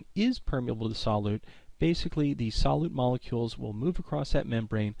membrane is permeable to the solute, basically the solute molecules will move across that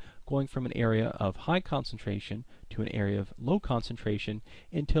membrane, going from an area of high concentration to an area of low concentration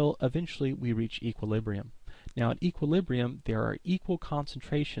until eventually we reach equilibrium. Now at equilibrium, there are equal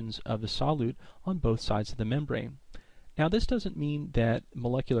concentrations of the solute on both sides of the membrane. Now this doesn't mean that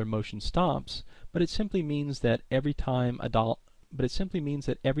molecular motion stops, but it simply means that every time a dye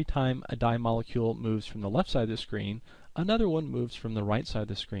molecule moves from the left side of the screen, another one moves from the right side of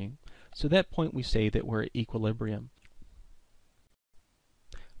the screen. So at that point we say that we're at equilibrium.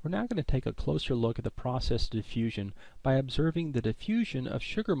 We're now going to take a closer look at the process of diffusion by observing the diffusion of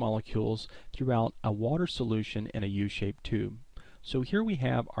sugar molecules throughout a water solution in a U-shaped tube. So here we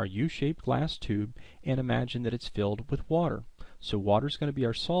have our U-shaped glass tube, and imagine that it's filled with water. So water is going to be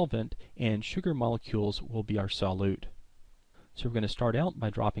our solvent and sugar molecules will be our solute. So we're going to start out by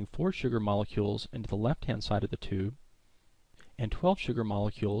dropping 4 sugar molecules into the left-hand side of the tube and 12 sugar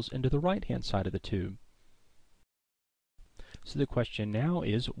molecules into the right-hand side of the tube. So the question now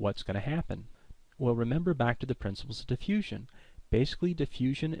is, what's going to happen? Well, remember back to the principles of diffusion. Basically,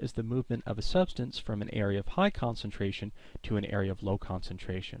 diffusion is the movement of a substance from an area of high concentration to an area of low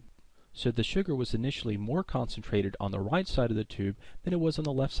concentration. So the sugar was initially more concentrated on the right side of the tube than it was on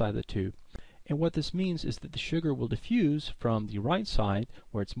the left side of the tube. And what this means is that the sugar will diffuse from the right side,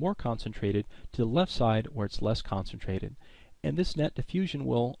 where it's more concentrated, to the left side, where it's less concentrated. And this net diffusion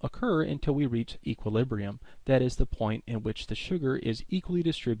will occur until we reach equilibrium. That is the point in which the sugar is equally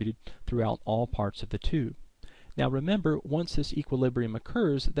distributed throughout all parts of the tube. Now remember, once this equilibrium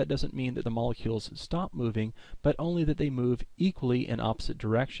occurs, that doesn't mean that the molecules stop moving, but only that they move equally in opposite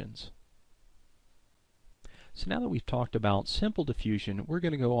directions. So now that we've talked about simple diffusion, we're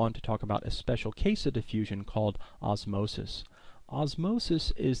going to go on to talk about a special case of diffusion called osmosis.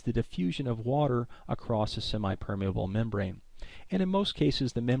 Osmosis is the diffusion of water across a semi-permeable membrane. And in most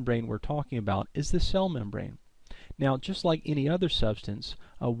cases, the membrane we're talking about is the cell membrane. Now, just like any other substance,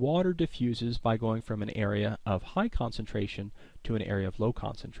 water diffuses by going from an area of high concentration to an area of low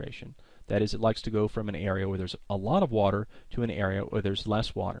concentration. That is, it likes to go from an area where there's a lot of water to an area where there's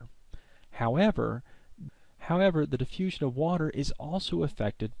less water. However, the diffusion of water is also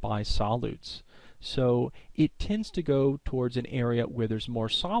affected by solutes. So it tends to go towards an area where there's more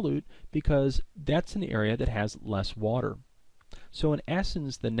solute because that's an area that has less water. So in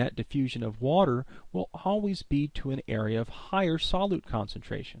essence, the net diffusion of water will always be to an area of higher solute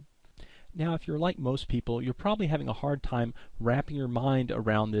concentration. Now, if you're like most people, you're probably having a hard time wrapping your mind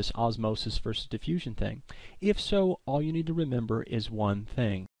around this osmosis versus diffusion thing. If so, all you need to remember is one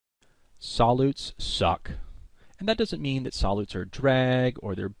thing. Solutes suck. And that doesn't mean that solutes are a drag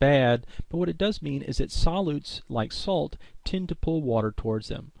or they're bad, but what it does mean is that solutes, like salt, tend to pull water towards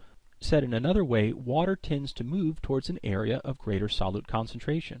them. Said in another way, water tends to move towards an area of greater solute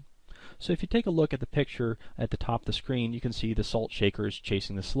concentration. So if you take a look at the picture at the top of the screen, you can see the salt shakers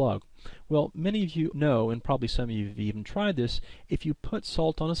chasing the slug. Well, many of you know, and probably some of you have even tried this, if you put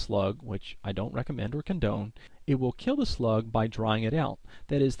salt on a slug, which I don't recommend or condone, it will kill the slug by drying it out.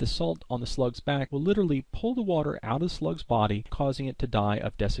 That is, the salt on the slug's back will literally pull the water out of the slug's body, causing it to die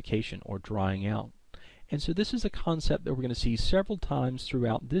of desiccation or drying out. And so this is a concept that we're going to see several times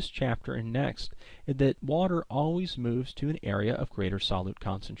throughout this chapter and next, that water always moves to an area of greater solute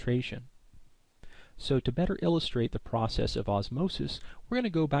concentration. So to better illustrate the process of osmosis, we're going to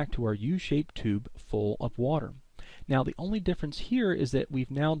go back to our U-shaped tube full of water. Now the only difference here is that we've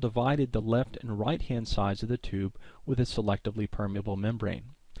now divided the left and right hand sides of the tube with a selectively permeable membrane.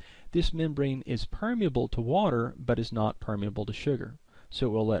 This membrane is permeable to water but is not permeable to sugar. So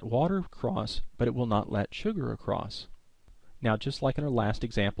it will let water across, but it will not let sugar across. Now, just like in our last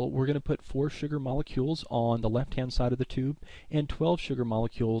example, we're going to put 4 sugar molecules on the left-hand side of the tube and 12 sugar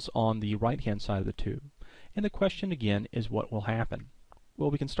molecules on the right-hand side of the tube. And the question again is, what will happen?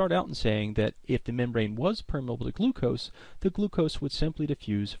 Well, we can start out in saying that if the membrane was permeable to glucose, the glucose would simply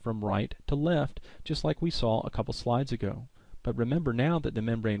diffuse from right to left, just like we saw a couple slides ago. But remember now that the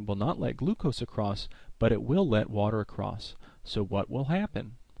membrane will not let glucose across, but it will let water across. So what will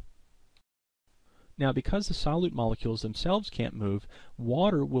happen? Now, because the solute molecules themselves can't move,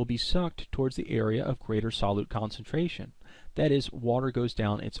 water will be sucked towards the area of greater solute concentration. That is, water goes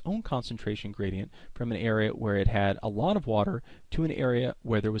down its own concentration gradient from an area where it had a lot of water to an area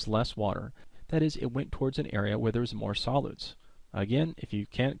where there was less water. That is, it went towards an area where there was more solutes. Again, if you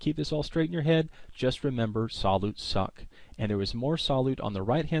can't keep this all straight in your head, just remember solutes suck. And there was more solute on the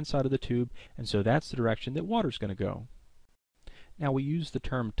right-hand side of the tube, and so that's the direction that water's going to go. Now we use the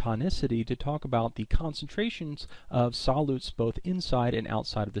term tonicity to talk about the concentrations of solutes both inside and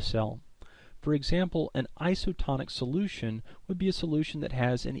outside of the cell. For example, an isotonic solution would be a solution that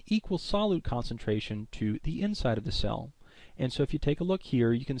has an equal solute concentration to the inside of the cell. And so if you take a look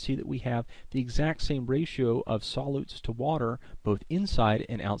here, you can see that we have the exact same ratio of solutes to water both inside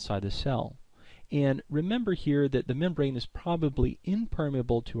and outside the cell. And remember here that the membrane is probably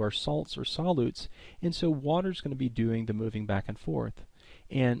impermeable to our salts or solutes, and so water is going to be doing the moving back and forth.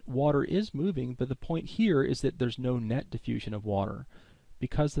 And water is moving, but the point here is that there's no net diffusion of water.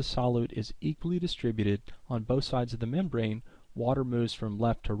 Because the solute is equally distributed on both sides of the membrane, water moves from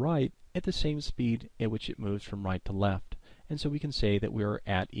left to right at the same speed at which it moves from right to left. And so we can say that we are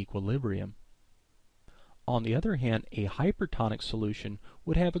at equilibrium. On the other hand, a hypertonic solution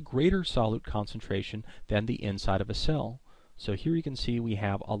would have a greater solute concentration than the inside of a cell. So here you can see we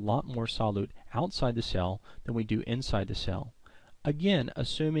have a lot more solute outside the cell than we do inside the cell. Again,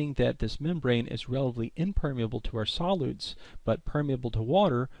 assuming that this membrane is relatively impermeable to our solutes, but permeable to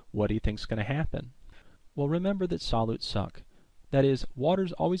water, what do you think is going to happen? Well, remember that solutes suck. That is, water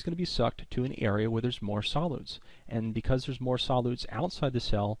is always going to be sucked to an area where there's more solutes. And because there's more solutes outside the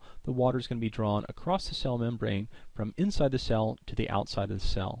cell, the water is going to be drawn across the cell membrane from inside the cell to the outside of the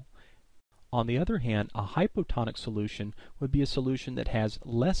cell. On the other hand, a hypotonic solution would be a solution that has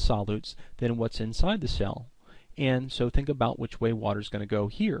less solutes than what's inside the cell. And so think about which way water is going to go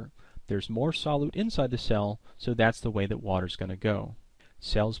here. There's more solute inside the cell, so that's the way that water is going to go.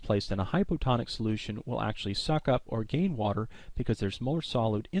 Cells placed in a hypotonic solution will actually suck up or gain water because there's more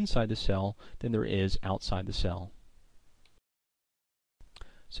solute inside the cell than there is outside the cell.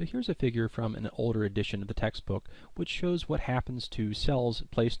 So here's a figure from an older edition of the textbook which shows what happens to cells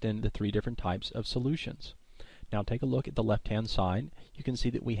placed in the 3 different types of solutions. Now take a look at the left-hand side. You can see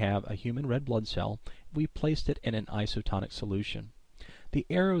that we have a human red blood cell. We placed it in an isotonic solution. The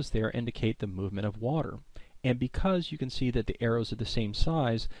arrows there indicate the movement of water. And because you can see that the arrows are the same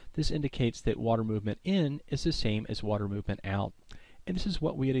size, this indicates that water movement in is the same as water movement out. And this is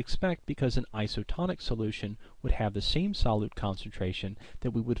what we'd expect because an isotonic solution would have the same solute concentration that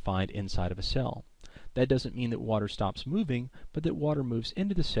we would find inside of a cell. That doesn't mean that water stops moving, but that water moves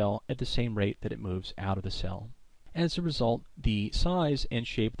into the cell at the same rate that it moves out of the cell. As a result, the size and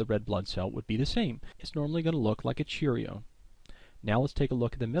shape of the red blood cell would be the same. It's normally going to look like a Cheerio. Now let's take a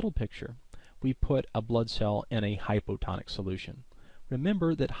look at the middle picture. We put a blood cell in a hypotonic solution.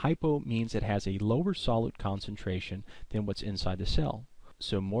 Remember that hypo means it has a lower solute concentration than what's inside the cell.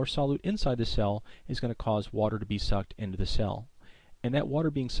 So more solute inside the cell is going to cause water to be sucked into the cell. And that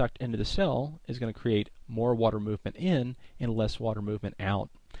water being sucked into the cell is going to create more water movement in and less water movement out.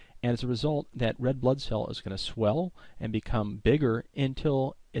 And as a result, that red blood cell is going to swell and become bigger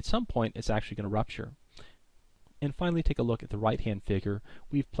until at some point it's actually going to rupture. And finally, take a look at the right-hand figure.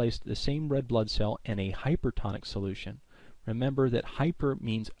 We've placed the same red blood cell in a hypertonic solution. Remember that hyper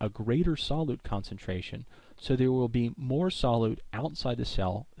means a greater solute concentration, so there will be more solute outside the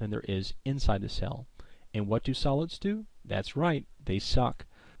cell than there is inside the cell. And what do solutes do? That's right, they suck.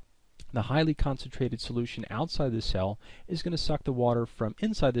 The highly concentrated solution outside the cell is going to suck the water from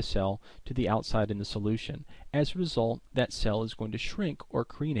inside the cell to the outside in the solution. As a result, that cell is going to shrink or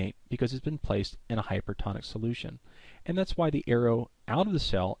crenate because it's been placed in a hypertonic solution. And that's why the arrow out of the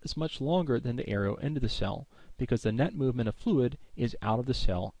cell is much longer than the arrow into the cell, because the net movement of fluid is out of the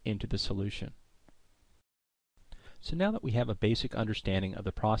cell into the solution. So now that we have a basic understanding of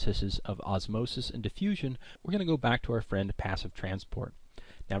the processes of osmosis and diffusion, we're going to go back to our friend passive transport.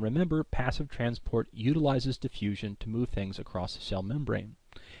 Now remember, passive transport utilizes diffusion to move things across the cell membrane.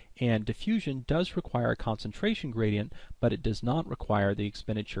 And diffusion does require a concentration gradient, but it does not require the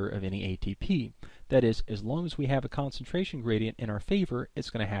expenditure of any ATP. That is, as long as we have a concentration gradient in our favor, it's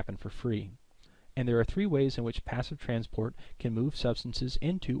going to happen for free. And there are three ways in which passive transport can move substances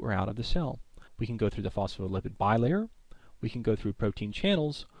into or out of the cell. We can go through the phospholipid bilayer, we can go through protein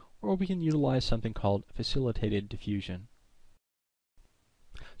channels, or we can utilize something called facilitated diffusion.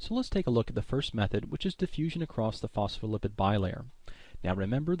 So let's take a look at the first method, which is diffusion across the phospholipid bilayer. Now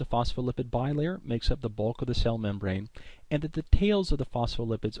remember, the phospholipid bilayer makes up the bulk of the cell membrane, and that the tails of the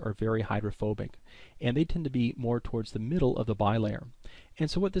phospholipids are very hydrophobic, and they tend to be more towards the middle of the bilayer.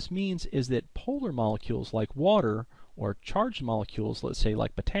 And so what this means is that polar molecules like water, or charged molecules, let's say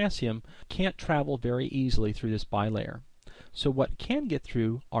like potassium, can't travel very easily through this bilayer. So what can get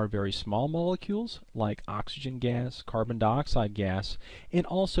through are very small molecules like oxygen gas, carbon dioxide gas, and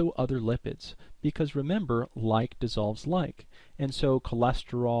also other lipids. Because remember, like dissolves like. And so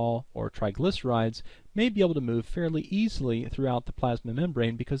cholesterol or triglycerides may be able to move fairly easily throughout the plasma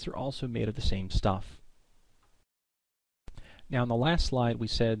membrane because they're also made of the same stuff. Now in the last slide we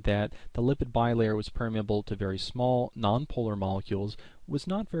said that the lipid bilayer was permeable to very small nonpolar molecules, was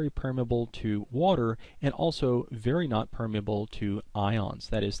not very permeable to water, and also very not permeable to ions,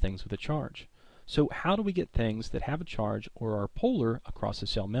 that is, things with a charge. So how do we get things that have a charge or are polar across the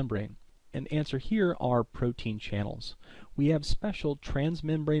cell membrane? And the answer here are protein channels. We have special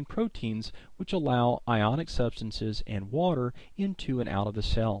transmembrane proteins which allow ionic substances and water into and out of the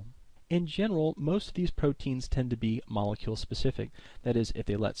cell. In general, most of these proteins tend to be molecule specific. That is, if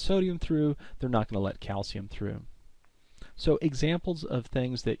they let sodium through, they're not going to let calcium through. So examples of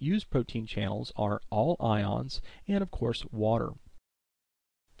things that use protein channels are all ions and, of course, water.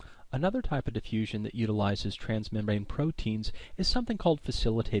 Another type of diffusion that utilizes transmembrane proteins is something called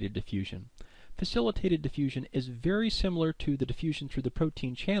facilitated diffusion. Facilitated diffusion is very similar to the diffusion through the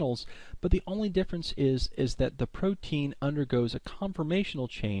protein channels, but the only difference is that the protein undergoes a conformational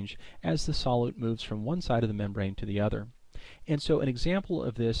change as the solute moves from one side of the membrane to the other. And so an example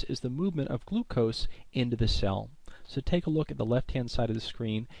of this is the movement of glucose into the cell. So take a look at the left-hand side of the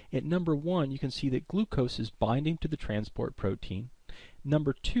screen. At number 1, you can see that glucose is binding to the transport protein.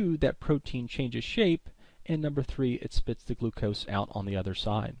 Number 2, that protein changes shape. And number 3, it spits the glucose out on the other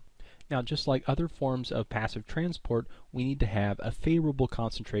side. Now, just like other forms of passive transport, we need to have a favorable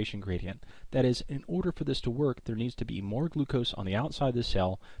concentration gradient. That is, in order for this to work, there needs to be more glucose on the outside of the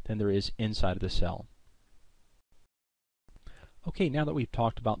cell than there is inside of the cell. Okay, now that we've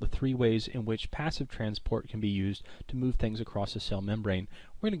talked about the three ways in which passive transport can be used to move things across the cell membrane,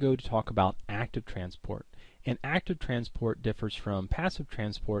 we're going to go to talk about active transport. And active transport differs from passive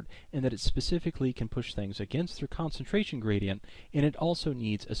transport in that it specifically can push things against their concentration gradient, and it also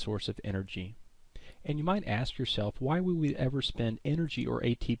needs a source of energy. And you might ask yourself, why would we ever spend energy or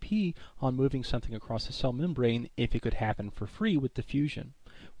ATP on moving something across the cell membrane if it could happen for free with diffusion?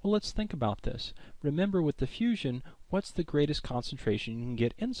 Well, let's think about this. Remember, with diffusion, what's the greatest concentration you can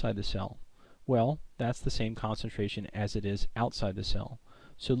get inside the cell? Well, that's the same concentration as it is outside the cell.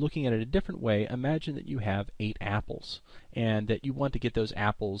 So looking at it a different way, imagine that you have 8 apples, and that you want to get those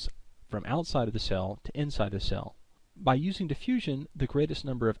apples from outside of the cell to inside the cell. By using diffusion, the greatest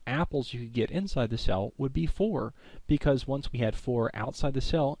number of apples you could get inside the cell would be 4, because once we had 4 outside the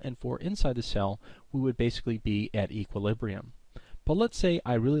cell and 4 inside the cell, we would basically be at equilibrium. But let's say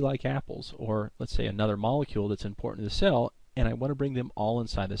I really like apples, or let's say another molecule that's important to the cell, and I want to bring them all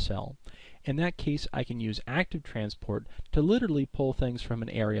inside the cell. In that case, I can use active transport to literally pull things from an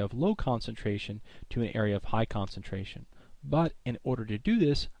area of low concentration to an area of high concentration. But in order to do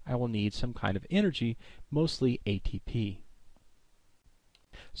this, I will need some kind of energy, mostly ATP.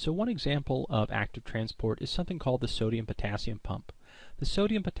 So one example of active transport is something called the sodium-potassium pump. The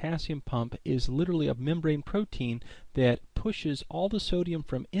sodium-potassium pump is literally a membrane protein that pushes all the sodium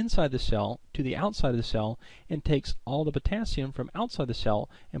from inside the cell to the outside of the cell and takes all the potassium from outside the cell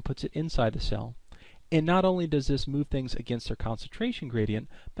and puts it inside the cell. And not only does this move things against their concentration gradient,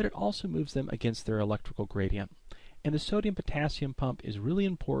 but it also moves them against their electrical gradient. And the sodium-potassium pump is really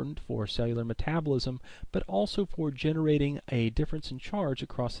important for cellular metabolism, but also for generating a difference in charge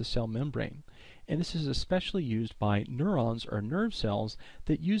across the cell membrane. And this is especially used by neurons or nerve cells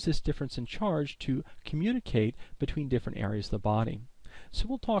that use this difference in charge to communicate between different areas of the body. So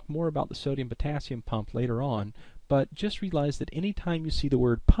we'll talk more about the sodium-potassium pump later on, but just realize that anytime you see the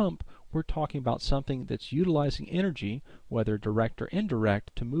word pump, we're talking about something that's utilizing energy, whether direct or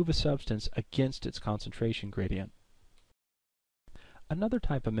indirect, to move a substance against its concentration gradient. Another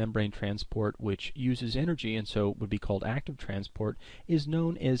type of membrane transport which uses energy and so would be called active transport is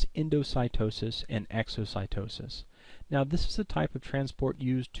known as endocytosis and exocytosis. Now this is a type of transport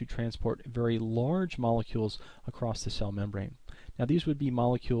used to transport very large molecules across the cell membrane. Now these would be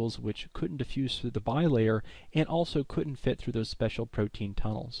molecules which couldn't diffuse through the bilayer and also couldn't fit through those special protein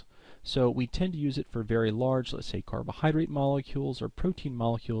tunnels. So we tend to use it for very large, let's say carbohydrate molecules or protein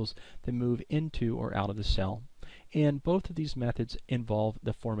molecules that move into or out of the cell. And both of these methods involve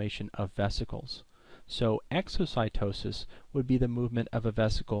the formation of vesicles. So exocytosis would be the movement of a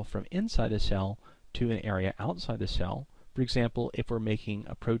vesicle from inside the cell to an area outside the cell. For example, if we're making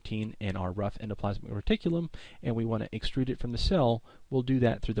a protein in our rough endoplasmic reticulum and we want to extrude it from the cell, we'll do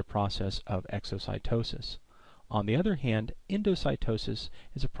that through the process of exocytosis. On the other hand, endocytosis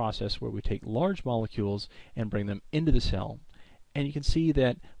is a process where we take large molecules and bring them into the cell. And you can see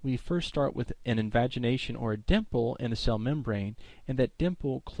that we first start with an invagination or a dimple in the cell membrane, and that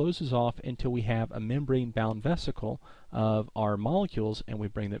dimple closes off until we have a membrane-bound vesicle of our molecules and we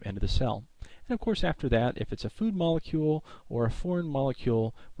bring them into the cell. And of course after that, if it's a food molecule or a foreign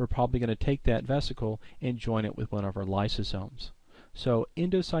molecule, we're probably going to take that vesicle and join it with one of our lysosomes. So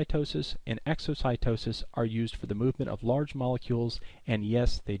endocytosis and exocytosis are used for the movement of large molecules, and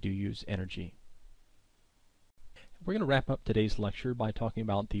yes, they do use energy. We're going to wrap up today's lecture by talking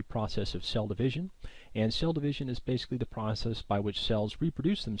about the process of cell division. And cell division is basically the process by which cells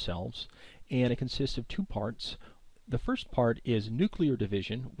reproduce themselves, and it consists of two parts. The first part is nuclear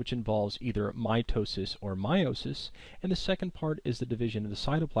division, which involves either mitosis or meiosis, and the second part is the division of the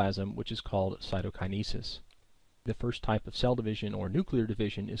cytoplasm, which is called cytokinesis. The first type of cell division or nuclear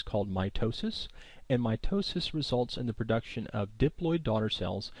division is called mitosis, and mitosis results in the production of diploid daughter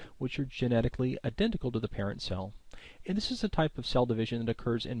cells which are genetically identical to the parent cell. And this is a type of cell division that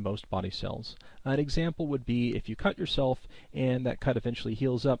occurs in most body cells. An example would be if you cut yourself and that cut eventually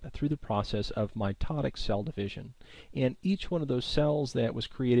heals up through the process of mitotic cell division. And each one of those cells that was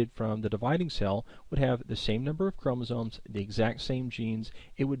created from the dividing cell would have the same number of chromosomes, the exact same genes.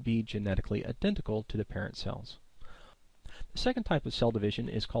 It would be genetically identical to the parent cells. The second type of cell division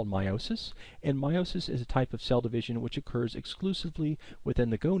is called meiosis, and meiosis is a type of cell division which occurs exclusively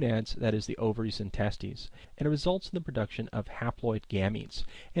within the gonads, that is the ovaries and testes, and it results in the production of haploid gametes.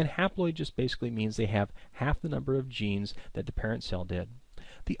 And haploid just basically means they have half the number of genes that the parent cell did.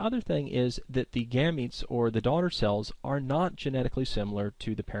 The other thing is that the gametes, or the daughter cells, are not genetically similar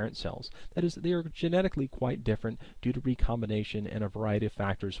to the parent cells. That is, they are genetically quite different due to recombination and a variety of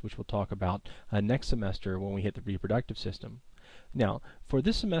factors which we'll talk about next semester when we hit the reproductive system. Now, for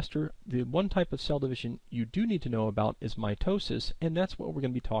this semester, the one type of cell division you do need to know about is mitosis, and that's what we're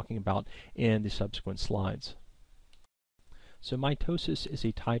going to be talking about in the subsequent slides. So mitosis is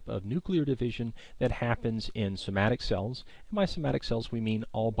a type of nuclear division that happens in somatic cells. And by somatic cells we mean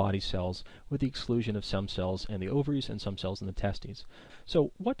all body cells, with the exclusion of some cells in the ovaries and some cells in the testes.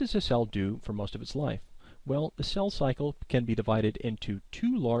 So what does a cell do for most of its life? Well, the cell cycle can be divided into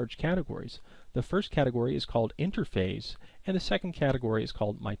two large categories. The first category is called interphase, and the second category is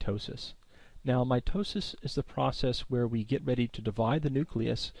called mitosis. Now, mitosis is the process where we get ready to divide the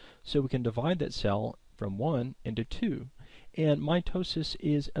nucleus so we can divide that cell from 1 into 2. And mitosis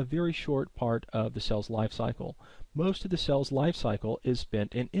is a very short part of the cell's life cycle. Most of the cell's life cycle is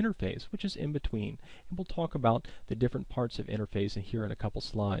spent in interphase, which is in between. And we'll talk about the different parts of interphase here in a couple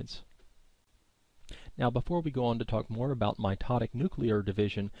slides. Now, before we go on to talk more about mitotic nuclear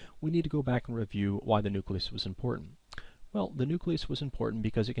division, we need to go back and review why the nucleus was important. Well, the nucleus was important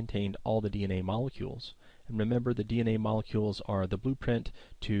because it contained all the DNA molecules. And remember, the DNA molecules are the blueprint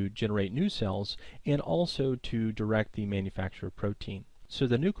to generate new cells and also to direct the manufacture of protein. So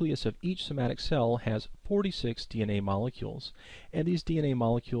the nucleus of each somatic cell has 46 DNA molecules, and these DNA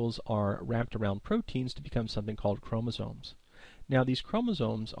molecules are wrapped around proteins to become something called chromosomes. Now these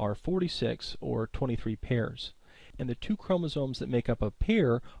chromosomes are 46 or 23 pairs, and the two chromosomes that make up a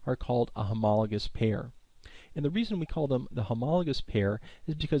pair are called a homologous pair. And the reason we call them the homologous pair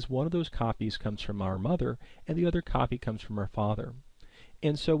is because one of those copies comes from our mother and the other copy comes from our father.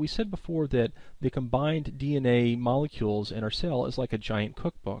 And so we said before that the combined DNA molecules in our cell is like a giant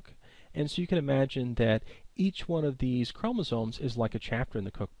cookbook. And so you can imagine that each one of these chromosomes is like a chapter in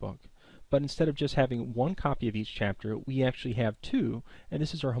the cookbook. But instead of just having one copy of each chapter, we actually have two, and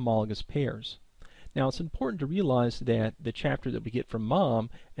this is our homologous pairs. Now it's important to realize that the chapter that we get from mom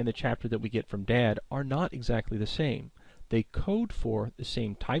and the chapter that we get from dad are not exactly the same. They code for the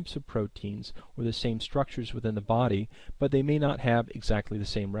same types of proteins or the same structures within the body, but they may not have exactly the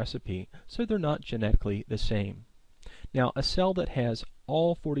same recipe, so they're not genetically the same. Now, a cell that has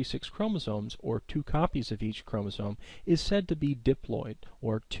all 46 chromosomes, or two copies of each chromosome, is said to be diploid,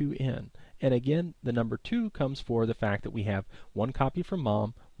 or 2N. And again, the number 2 comes for the fact that we have one copy from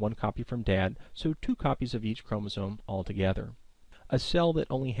mom, one copy from dad, so two copies of each chromosome altogether. A cell that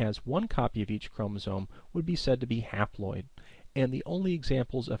only has one copy of each chromosome would be said to be haploid. And the only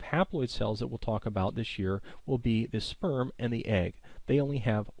examples of haploid cells that we'll talk about this year will be the sperm and the egg. They only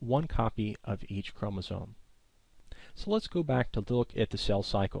have one copy of each chromosome. So let's go back to look at the cell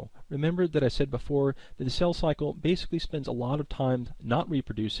cycle. Remember that I said before that the cell cycle basically spends a lot of time not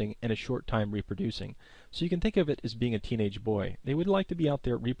reproducing and a short time reproducing. So you can think of it as being a teenage boy. They would like to be out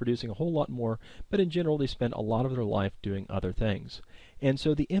there reproducing a whole lot more, but in general they spend a lot of their life doing other things. And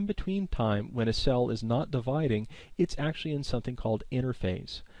so the in-between time when a cell is not dividing, it's actually in something called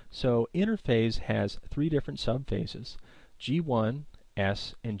interphase. So interphase has three different subphases: G1,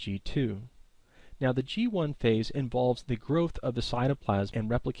 S, and G2. Now the G1 phase involves the growth of the cytoplasm and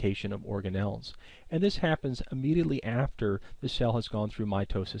replication of organelles, and this happens immediately after the cell has gone through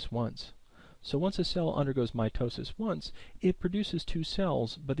mitosis once. So once a cell undergoes mitosis once, it produces two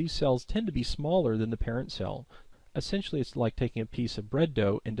cells, but these cells tend to be smaller than the parent cell. Essentially, it's like taking a piece of bread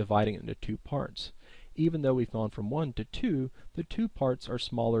dough and dividing it into two parts. Even though we've gone from 1 to 2, the two parts are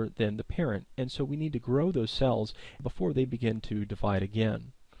smaller than the parent, and so we need to grow those cells before they begin to divide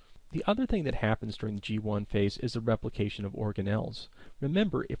again. The other thing that happens during the G1 phase is the replication of organelles.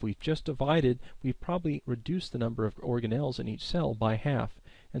 Remember, if we've just divided, we've probably reduced the number of organelles in each cell by half,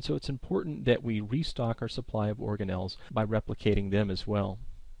 and so it's important that we restock our supply of organelles by replicating them as well.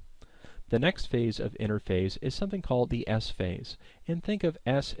 The next phase of interphase is something called the S phase, and think of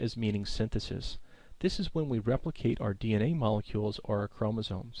S as meaning synthesis. This is when we replicate our DNA molecules or our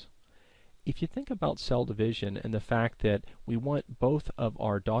chromosomes. If you think about cell division and the fact that we want both of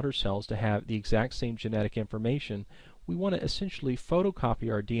our daughter cells to have the exact same genetic information, we want to essentially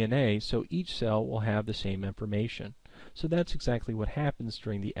photocopy our DNA so each cell will have the same information. So that's exactly what happens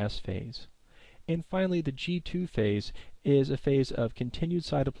during the S phase. And finally, the G2 phase is a phase of continued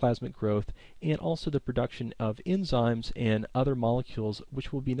cytoplasmic growth and also the production of enzymes and other molecules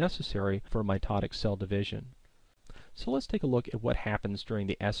which will be necessary for mitotic cell division. So let's take a look at what happens during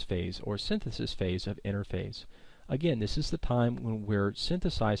the S phase, or synthesis phase of interphase. Again, this is the time when we're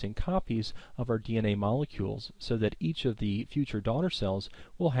synthesizing copies of our DNA molecules so that each of the future daughter cells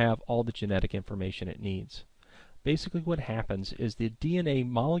will have all the genetic information it needs. Basically what happens is the DNA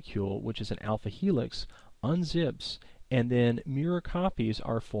molecule, which is an alpha helix, unzips, and then mirror copies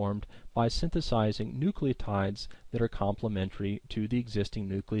are formed by synthesizing nucleotides that are complementary to the existing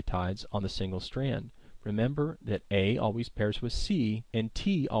nucleotides on the single strand. Remember that A always pairs with C and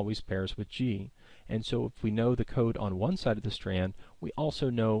T always pairs with G. And so if we know the code on one side of the strand, we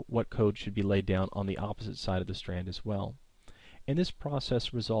also know what code should be laid down on the opposite side of the strand as well. And this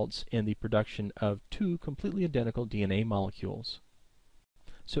process results in the production of two completely identical DNA molecules.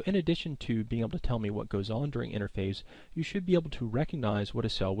 So in addition to being able to tell me what goes on during interphase, you should be able to recognize what a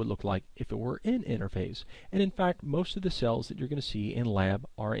cell would look like if it were in interphase. And in fact, most of the cells that you're going to see in lab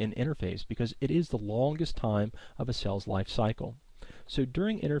are in interphase because it is the longest time of a cell's life cycle. So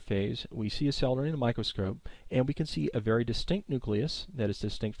during interphase, we see a cell under a microscope, and we can see a very distinct nucleus that is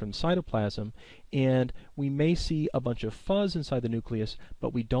distinct from the cytoplasm, and we may see a bunch of fuzz inside the nucleus,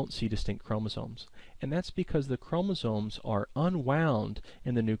 but we don't see distinct chromosomes. And that's because the chromosomes are unwound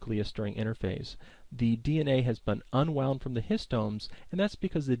in the nucleus during interphase. The DNA has been unwound from the histones, and that's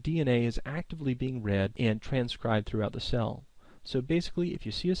because the DNA is actively being read and transcribed throughout the cell. So basically, if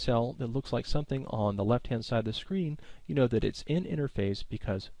you see a cell that looks like something on the left-hand side of the screen, you know that it's in interphase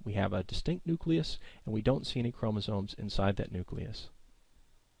because we have a distinct nucleus and we don't see any chromosomes inside that nucleus.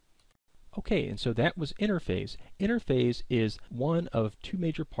 Okay, and so that was interphase. Interphase is one of two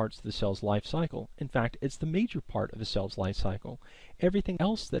major parts of the cell's life cycle. In fact, it's the major part of a cell's life cycle. Everything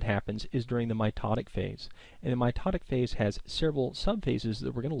else that happens is during the mitotic phase. And the mitotic phase has several subphases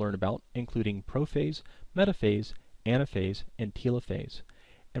that we're going to learn about, including prophase, metaphase, anaphase, and telophase.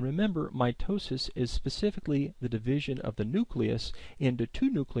 And remember, mitosis is specifically the division of the nucleus into two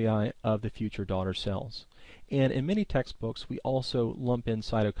nuclei of the future daughter cells. And in many textbooks, we also lump in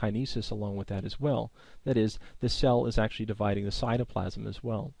cytokinesis along with that as well. That is, the cell is actually dividing the cytoplasm as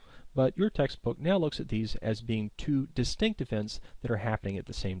well. But your textbook now looks at these as being two distinct events that are happening at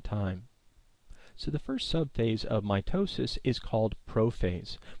the same time. So the first subphase of mitosis is called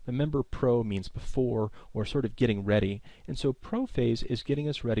prophase. Remember, pro means before or sort of getting ready. And so prophase is getting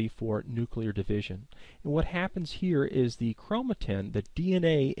us ready for nuclear division. And what happens here is the chromatin, the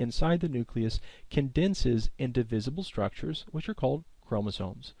DNA inside the nucleus, condenses into visible structures, which are called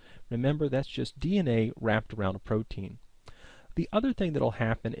chromosomes. Remember, that's just DNA wrapped around a protein. The other thing that will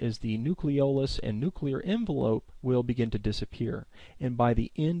happen is the nucleolus and nuclear envelope will begin to disappear, and by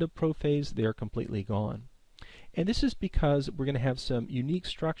the end of prophase they are completely gone. And this is because we're going to have some unique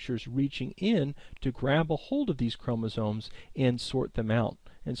structures reaching in to grab a hold of these chromosomes and sort them out,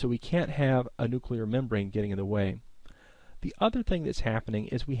 and so we can't have a nuclear membrane getting in the way. The other thing that's happening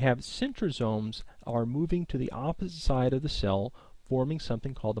is we have centrosomes are moving to the opposite side of the cell, forming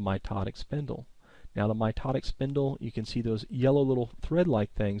something called the mitotic spindle. Now the mitotic spindle, you can see those yellow little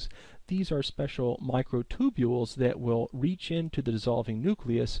thread-like things. These are special microtubules that will reach into the dissolving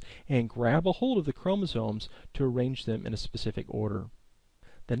nucleus and grab a hold of the chromosomes to arrange them in a specific order.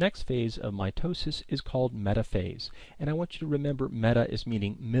 The next phase of mitosis is called metaphase, and I want you to remember meta is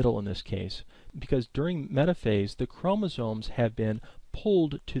meaning middle in this case, because during metaphase the chromosomes have been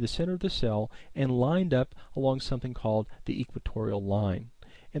pulled to the center of the cell and lined up along something called the equatorial line.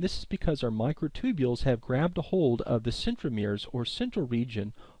 And this is because our microtubules have grabbed a hold of the centromeres or central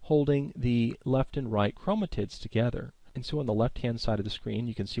region holding the left and right chromatids together. And so on the left-hand side of the screen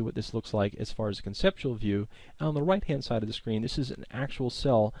you can see what this looks like as far as a conceptual view, and on the right-hand side of the screen this is an actual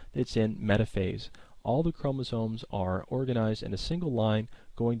cell that's in metaphase. All the chromosomes are organized in a single line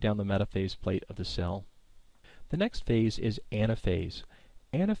going down the metaphase plate of the cell. The next phase is anaphase.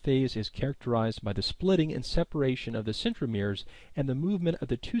 Anaphase is characterized by the splitting and separation of the centromeres and the movement of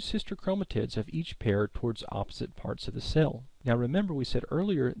the two sister chromatids of each pair towards opposite parts of the cell. Now remember, we said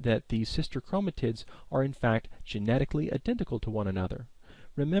earlier that these sister chromatids are in fact genetically identical to one another.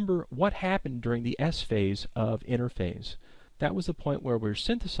 Remember what happened during the S phase of interphase. That was the point where we're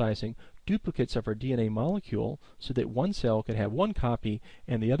synthesizing duplicates of our DNA molecule so that one cell could have one copy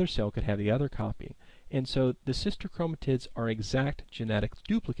and the other cell could have the other copy. And so the sister chromatids are exact genetic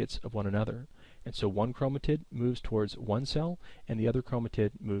duplicates of one another. And so one chromatid moves towards one cell and the other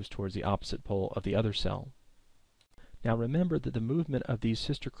chromatid moves towards the opposite pole of the other cell. Now remember that the movement of these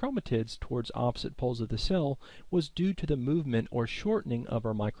sister chromatids towards opposite poles of the cell was due to the movement or shortening of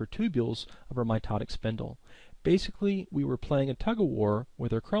our microtubules of our mitotic spindle. Basically, we were playing a tug-of-war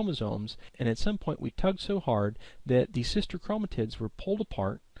with our chromosomes, and at some point we tugged so hard that the sister chromatids were pulled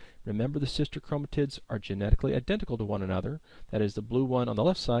apart. Remember, the sister chromatids are genetically identical to one another. That is, the blue one on the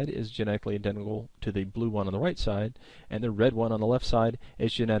left side is genetically identical to the blue one on the right side, and the red one on the left side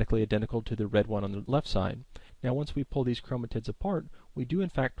is genetically identical to the red one on the left side. Now, once we pull these chromatids apart, we do in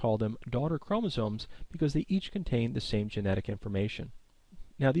fact call them daughter chromosomes because they each contain the same genetic information.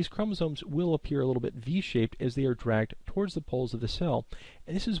 Now these chromosomes will appear a little bit V-shaped as they are dragged towards the poles of the cell,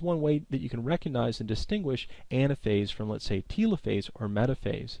 and this is one way that you can recognize and distinguish anaphase from, let's say, telophase or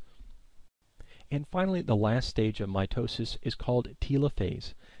metaphase. And finally, the last stage of mitosis is called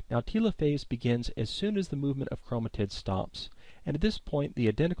telophase. Now telophase begins as soon as the movement of chromatids stops, and at this point the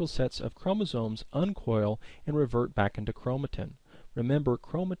identical sets of chromosomes uncoil and revert back into chromatin. Remember,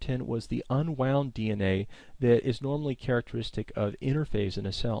 chromatin was the unwound DNA that is normally characteristic of interphase in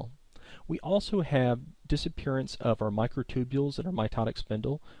a cell. We also have disappearance of our microtubules and our mitotic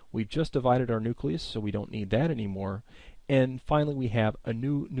spindle. We've just divided our nucleus, so we don't need that anymore. And finally, we have a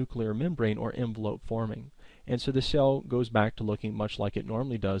new nuclear membrane or envelope forming. And so the cell goes back to looking much like it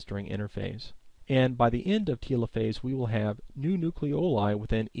normally does during interphase. And by the end of telophase, we will have new nucleoli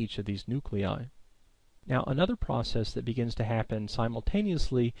within each of these nuclei. Now, another process that begins to happen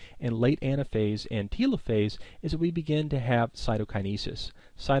simultaneously in late anaphase and telophase is that we begin to have cytokinesis.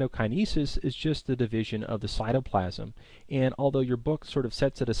 Cytokinesis is just the division of the cytoplasm, and although your book sort of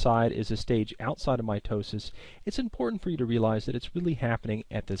sets it aside as a stage outside of mitosis, it's important for you to realize that it's really happening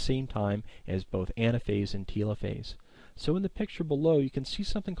at the same time as both anaphase and telophase. So in the picture below, you can see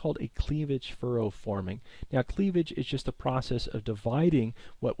something called a cleavage furrow forming. Now, cleavage is just the process of dividing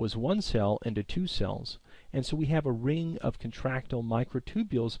what was one cell into two cells. And so we have a ring of contractile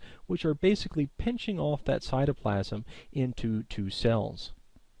microtubules, which are basically pinching off that cytoplasm into two cells.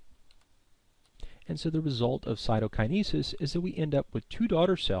 And so the result of cytokinesis is that we end up with two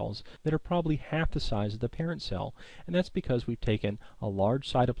daughter cells that are probably half the size of the parent cell. And that's because we've taken a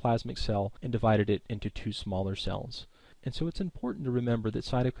large cytoplasmic cell and divided it into two smaller cells. And so it's important to remember that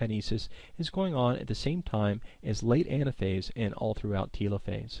cytokinesis is going on at the same time as late anaphase and all throughout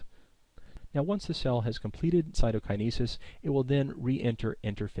telophase. Now, once the cell has completed cytokinesis, it will then re-enter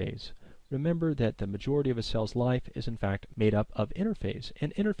interphase. Remember that the majority of a cell's life is in fact made up of interphase,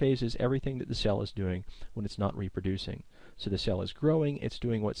 and interphase is everything that the cell is doing when it's not reproducing. So the cell is growing, it's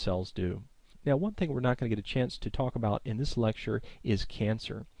doing what cells do. Now, one thing we're not going to get a chance to talk about in this lecture is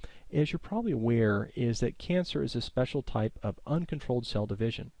cancer. As you're probably aware, is that cancer is a special type of uncontrolled cell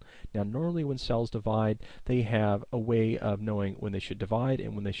division. Now, normally when cells divide, they have a way of knowing when they should divide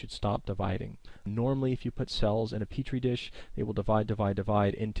and when they should stop dividing. Normally, if you put cells in a petri dish, they will divide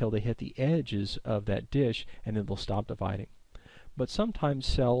until they hit the edges of that dish, and then they'll stop dividing. But sometimes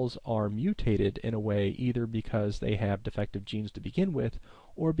cells are mutated in a way either because they have defective genes to begin with,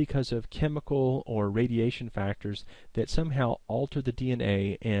 or because of chemical or radiation factors that somehow alter the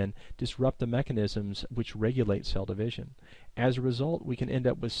DNA and disrupt the mechanisms which regulate cell division. As a result, we can end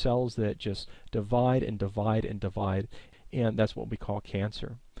up with cells that just divide and divide and divide, and that's what we call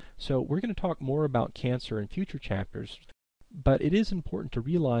cancer. So we're going to talk more about cancer in future chapters. But it is important to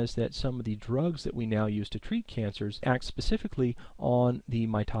realize that some of the drugs that we now use to treat cancers act specifically on the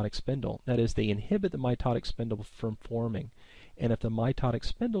mitotic spindle. That is, they inhibit the mitotic spindle from forming. And if the mitotic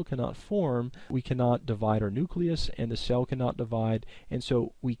spindle cannot form, we cannot divide our nucleus and the cell cannot divide, and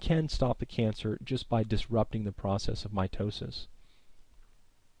so we can stop the cancer just by disrupting the process of mitosis.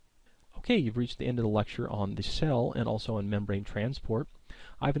 Okay, you've reached the end of the lecture on the cell and also on membrane transport.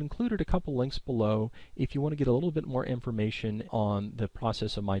 I've included a couple links below if you want to get a little bit more information on the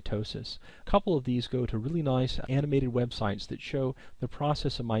process of mitosis. A couple of these go to really nice animated websites that show the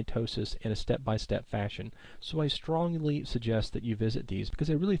process of mitosis in a step-by-step fashion. So I strongly suggest that you visit these because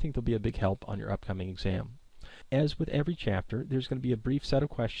I really think they'll be a big help on your upcoming exam. As with every chapter, there's going to be a brief set of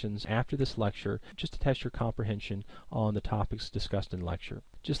questions after this lecture just to test your comprehension on the topics discussed in lecture.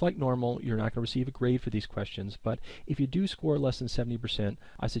 Just like normal, you're not going to receive a grade for these questions, but if you do score less than 70%,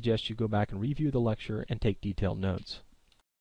 I suggest you go back and review the lecture and take detailed notes.